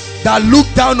Joseph that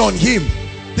looked down on him,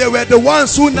 they were the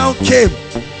ones who now came.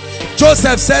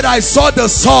 Joseph said, I saw the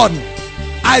sun,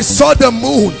 I saw the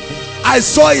moon, I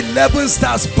saw 11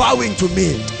 stars bowing to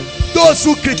me. Those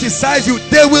who criticize you,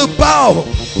 they will bow.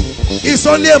 It's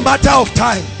only a matter of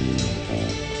time.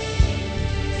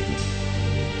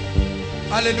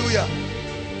 Hallelujah.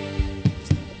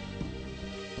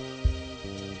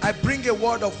 I bring a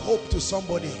word of hope to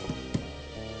somebody.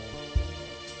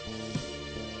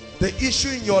 The issue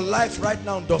in your life right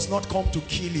now does not come to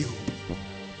kill you.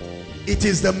 It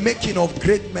is the making of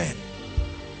great men.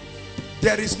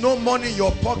 There is no money in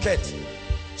your pocket.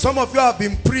 Some of you have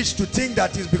been preached to think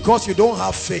that it's because you don't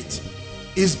have faith.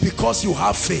 It's because you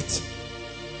have faith.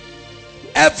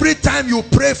 Every time you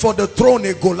pray for the throne,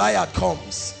 a Goliath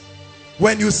comes.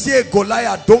 When you see a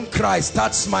Goliath, don't cry,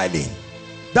 start smiling.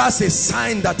 That's a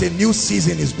sign that a new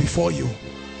season is before you.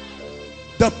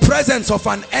 The presence of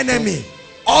an enemy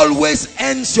always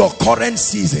ends your current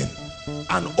season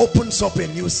and opens up a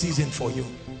new season for you.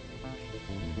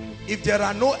 If there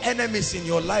are no enemies in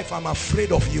your life, I'm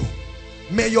afraid of you.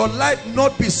 May your life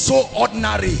not be so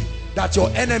ordinary that your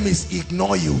enemies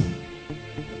ignore you.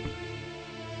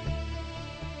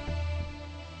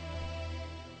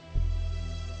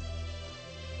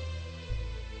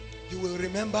 You will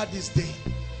remember this day.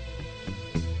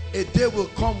 A day will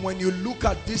come when you look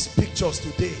at these pictures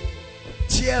today,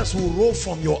 tears will roll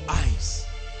from your eyes,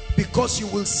 because you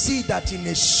will see that in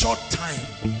a short time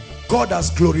God has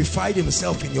glorified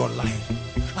himself in your life,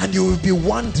 and you will be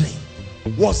wondering,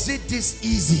 was it this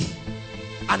easy?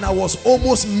 And I was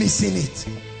almost missing it.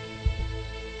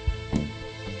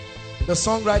 The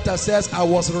songwriter says, I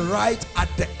was right at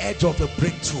the edge of the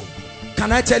breakthrough.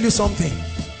 Can I tell you something?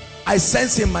 I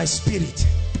sense in my spirit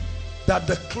that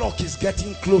the clock is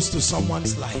getting close to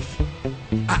someone's life.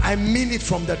 I mean it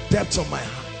from the depths of my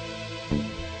heart.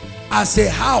 As a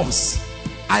house,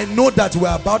 I know that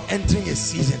we're about entering a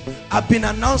season. I've been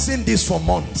announcing this for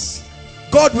months.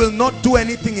 God will not do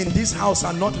anything in this house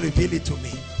and not reveal it to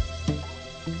me.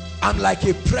 I'm like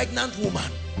a pregnant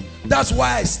woman. That's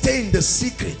why I stay in the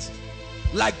secret,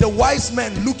 like the wise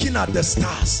men looking at the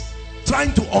stars,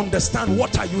 trying to understand,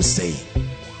 what are you saying?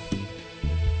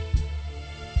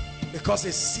 Because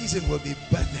a season will be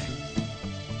birthed,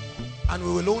 and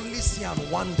we will only see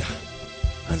and wonder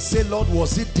and and say, Lord,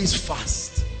 was it this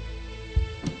fast?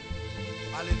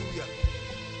 Hallelujah.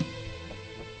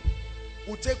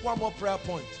 We'll take one more prayer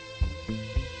point.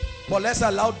 But let's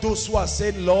allow those who are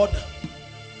saying, Lord,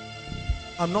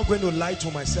 I'm not going to lie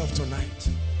to myself tonight.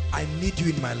 I need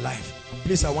you in my life.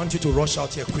 Please, I want you to rush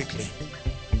out here quickly.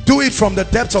 Do it from the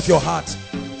depths of your heart.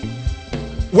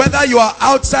 Whether you are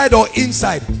outside or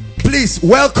inside, please,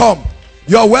 welcome.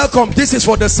 You are welcome. This is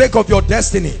for the sake of your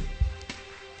destiny.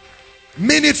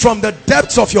 Mean it from the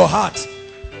depths of your heart.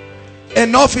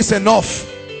 Enough is enough.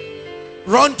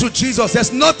 Run to Jesus.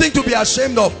 There's nothing to be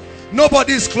ashamed of.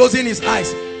 Nobody is closing his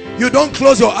eyes. You don't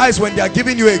close your eyes when they are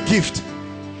giving you a gift.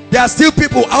 There are still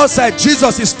people outside.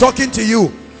 Jesus is talking to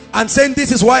you and saying,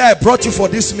 this is why I brought you for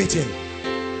this meeting.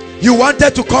 You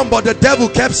wanted to come, but the devil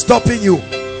kept stopping you.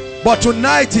 But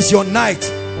tonight is your night.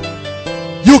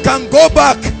 You can go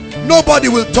back. Nobody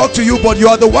will talk to you, but you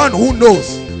are the one who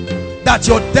knows that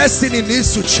your destiny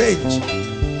needs to change.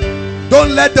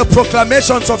 Don't let the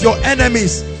proclamations of your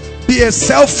enemies be a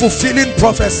self-fulfilling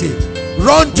prophecy.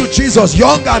 Run to Jesus,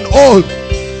 young and old.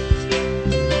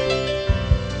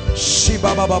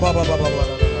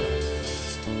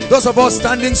 Those of us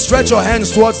standing, stretch your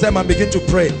hands towards them and begin to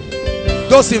pray.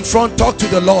 Those in front, talk to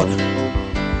the Lord.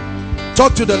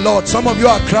 Talk to the Lord. Some of you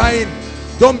are crying.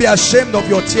 Don't be ashamed of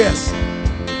your tears.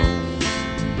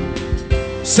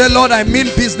 Say, Lord, I mean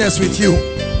business with you.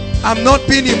 I'm not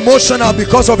being emotional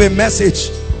because of a message.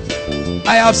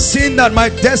 I have seen that my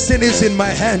destiny is in my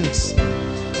hands.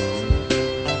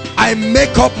 I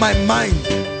make up my mind.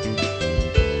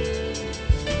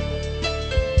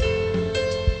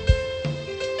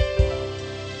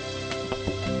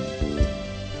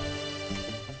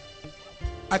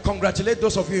 I congratulate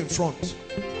those of you in front.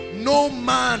 No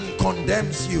man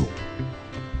condemns you.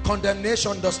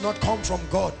 Condemnation does not come from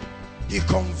God. He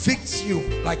convicts you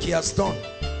like he has done.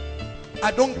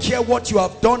 I don't care what you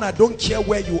have done. I don't care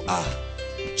where you are.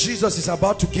 Jesus is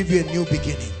about to give you a new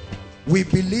beginning. We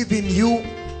believe in you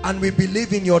and we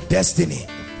believe in your destiny.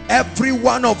 Every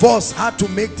one of us had to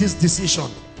make this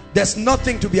decision. There's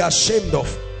nothing to be ashamed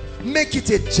of. Make it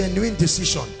a genuine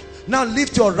decision. Now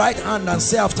lift your right hand and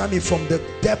say after me from the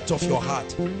depth of your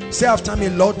heart. Say after me,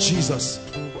 Lord Jesus,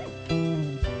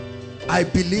 I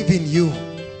believe in you.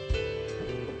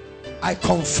 I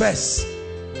confess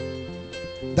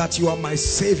that you are my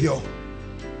Savior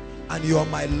and you are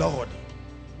my Lord.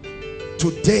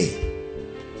 Today,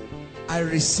 I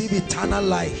receive eternal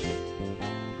life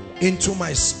into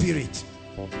my spirit.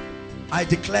 I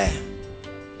declare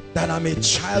that I'm a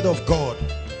child of God.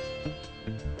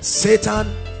 Satan,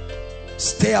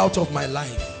 stay out of my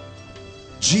life.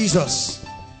 Jesus,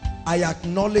 I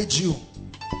acknowledge you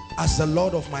as the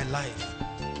Lord of my life.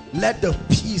 Let the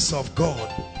peace of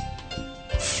God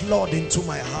flood into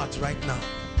my heart right now.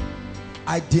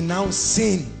 I denounce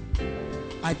sin.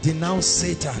 I denounce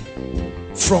Satan.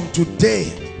 From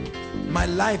today, my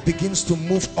life begins to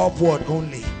move upward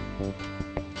only.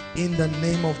 In the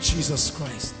name of Jesus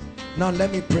Christ. Now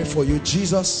let me pray for you.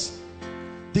 Jesus,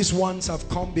 these ones have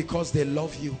come because they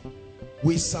love you.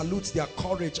 We salute their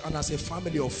courage, and as a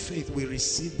family of faith, we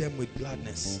receive them with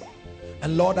gladness.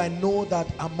 And Lord, I know that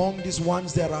among these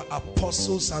ones there are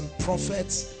apostles and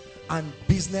prophets and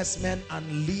businessmen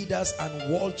and leaders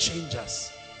and world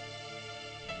changers.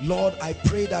 Lord, I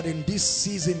pray that in this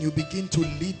season you begin to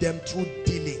lead them through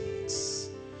dealings.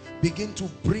 Begin to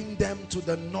bring them to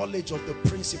the knowledge of the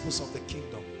principles of the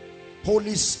kingdom.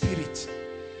 Holy Spirit,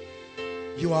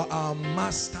 you are our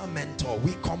master mentor.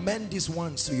 We commend these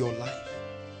ones to your life.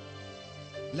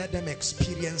 Let them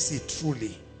experience it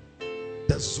truly.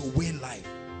 The Zoe life,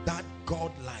 that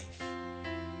God life.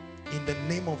 In the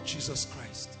name of Jesus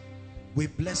Christ, we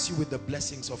bless you with the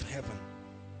blessings of heaven.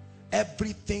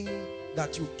 Everything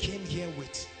that you came here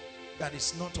with that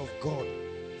is not of God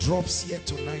drops here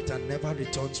tonight and never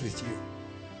returns with you.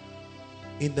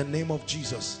 In the name of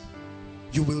Jesus,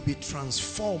 you will be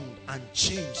transformed and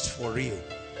changed for real.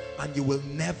 And you will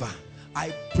never,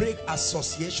 I break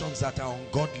associations that are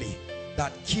ungodly,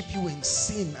 that keep you in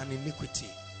sin and iniquity.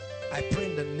 I pray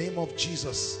in the name of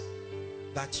Jesus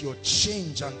that your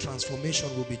change and transformation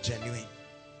will be genuine.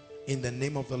 In the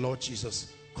name of the Lord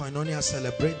Jesus. Koinonia,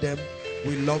 celebrate them.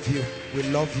 We love you. We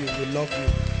love you. We love you.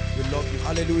 We love you.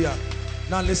 Hallelujah.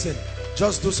 Now listen,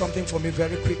 just do something for me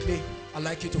very quickly. I'd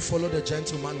like you to follow the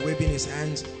gentleman waving his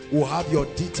hands. We'll have your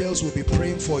details. We'll be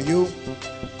praying for you.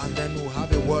 And then we'll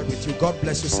have a word with you. God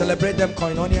bless you. Celebrate them,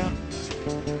 Koinonia.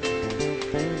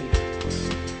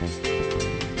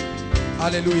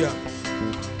 Hallelujah.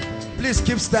 Please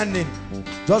keep standing.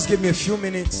 Just give me a few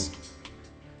minutes.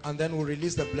 And then we'll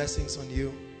release the blessings on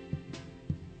you.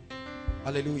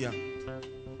 Hallelujah.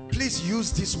 Please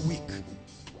use this week.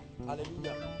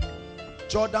 Hallelujah.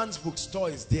 Jordan's bookstore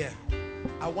is there.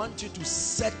 I want you to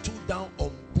settle down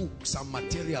on books and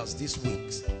materials this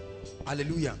week.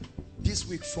 Hallelujah. This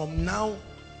week, from now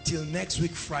till next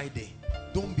week Friday,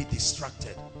 don't be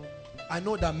distracted. I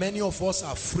know that many of us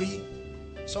are free.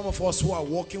 Some of us who are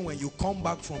working, when you come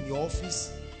back from your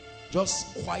office,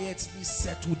 just quietly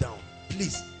settle down.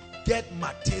 Please get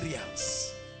materials.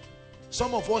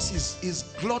 Some of us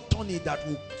is gluttony that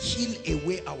will kill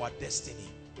away our destiny.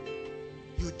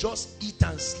 You just eat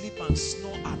and sleep and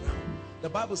snore around. The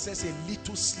Bible says a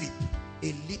little sleep,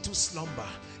 a little slumber,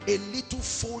 a little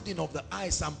folding of the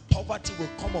eyes, and poverty will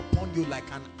come upon you like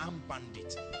an armed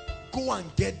bandit. Go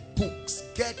and get books,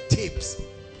 get tapes.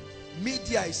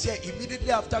 Media is here.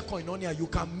 Immediately after Koinonia, you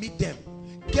can meet them.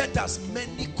 Get as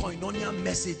many Koinonia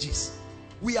messages.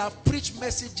 We have preached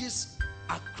messages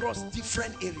across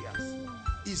different areas.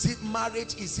 Is it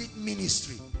marriage? Is it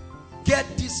ministry? Get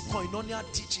this Koinonia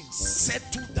teaching.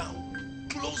 Settle down.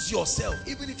 Close yourself,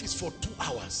 even if it's for 2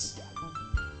 hours.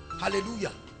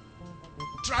 Hallelujah.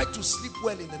 Try to sleep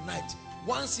well in the night.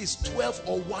 Once it's 12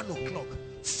 or 1 o'clock,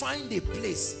 find a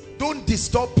place. Don't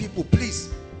disturb people, please.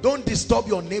 Don't disturb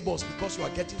your neighbors because you are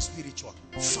getting spiritual.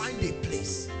 Find a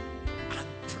place and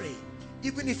pray.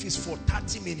 Even if it's for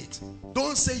 30 minutes.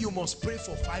 Don't say you must pray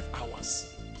for 5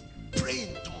 hours. Pray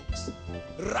in tongues.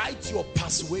 Write your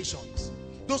persuasions.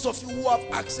 Those of you who have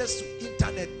access to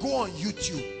internet, go on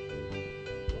YouTube.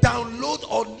 Download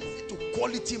or listen to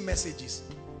quality messages.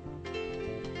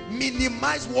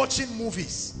 Minimize watching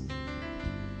movies.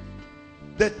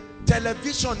 The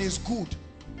television is good,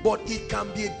 but it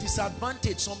can be a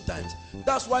disadvantage sometimes.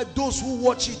 That's why those who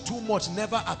watch it too much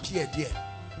never appear there.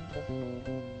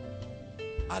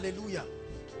 Hallelujah.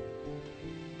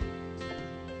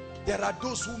 There are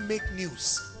those who make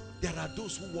news. There are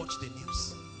those who watch the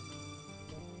news.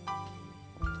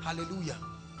 Hallelujah.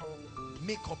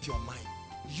 Make up your mind.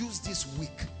 Use this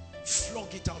week.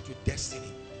 Flog it out with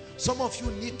destiny. Some of you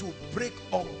need to break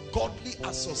ungodly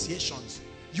associations.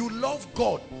 You love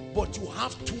God, but you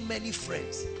have too many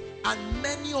friends, and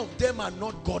many of them are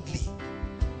not godly.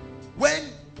 When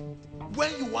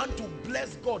you want to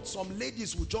bless God, some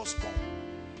ladies will just come,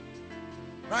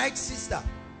 right, sister,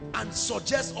 and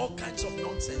suggest all kinds of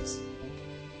nonsense.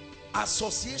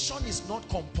 Association is not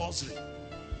compulsory.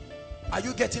 Are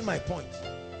you getting my point?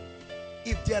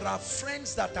 If there are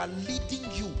friends that are leading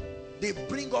you, they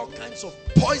bring all kinds of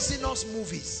poisonous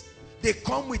movies. They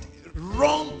come with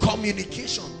wrong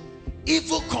communication,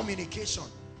 evil communication,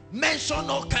 mention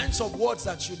all kinds of words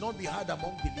that should not be heard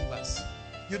among believers.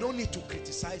 You don't need to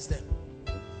criticize them,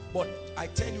 but I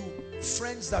tell you,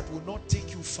 friends that will not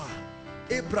take you far.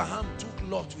 Abraham took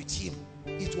Lot with him.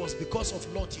 It was because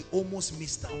of Lot he almost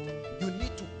missed out. You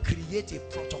need to create a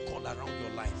protocol around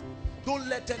your life. Don't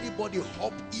let anybody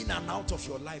hop in and out of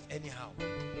your life anyhow,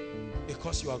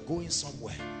 because you are going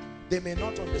somewhere. They may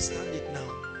not understand it now.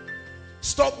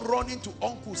 Stop running to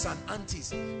uncles and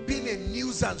aunties, being a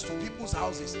nuisance to people's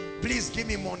houses. Please give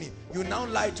me money. You now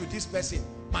lie to this person.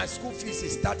 My school fees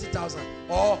is 30,000.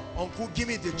 Or uncle, give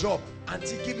me the job.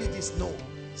 Auntie, give me this. No.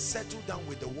 Settle down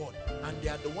with the word, and they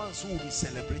are the ones who will be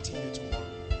celebrating you tomorrow.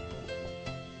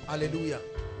 Hallelujah.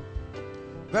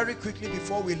 Very quickly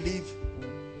before we leave,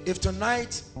 if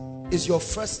tonight is your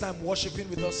first time worshiping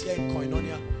with us here in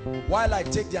Koinonia, while I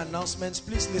take the announcements,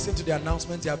 please listen to the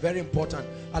announcements. They are very important.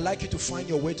 I'd like you to find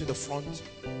your way to the front.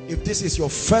 If this is your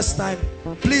first time,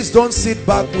 please don't sit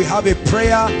back. We have a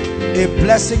prayer, a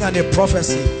blessing, and a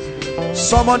prophecy.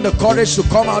 Summon the courage to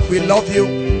come out. We love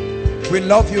you. We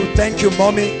love you. Thank you,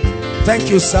 mommy. Thank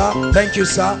you, sir. Thank you,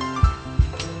 sir.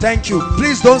 Thank you.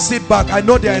 Please don't sit back. I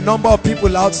know there are a number of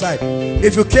people outside.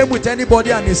 If you came with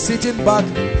anybody and is sitting back,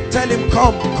 tell him,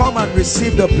 come and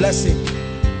receive the blessing.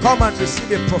 Come and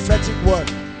receive a prophetic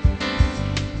word.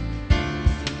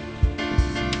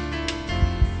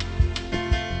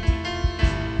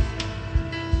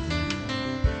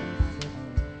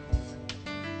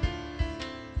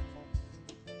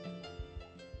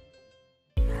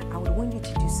 I would want you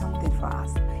to do something for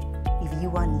us. If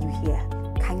you are new here,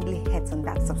 kindly hit on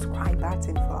that subscribe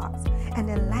button for us, and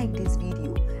then like this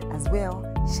video as well.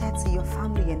 Share to your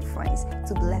family and friends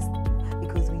to bless them,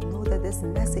 because we know that this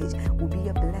message will be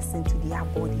a blessing to their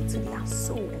body, to their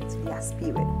soul, and to their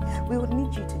spirit. We would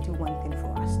need you to do one thing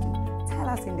for us too. Tell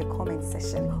us in the comment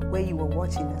section where you were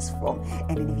watching us from,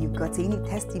 and then if you've got any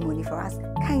testimony for us,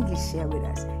 kindly share with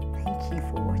us. Thank you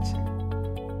for watching.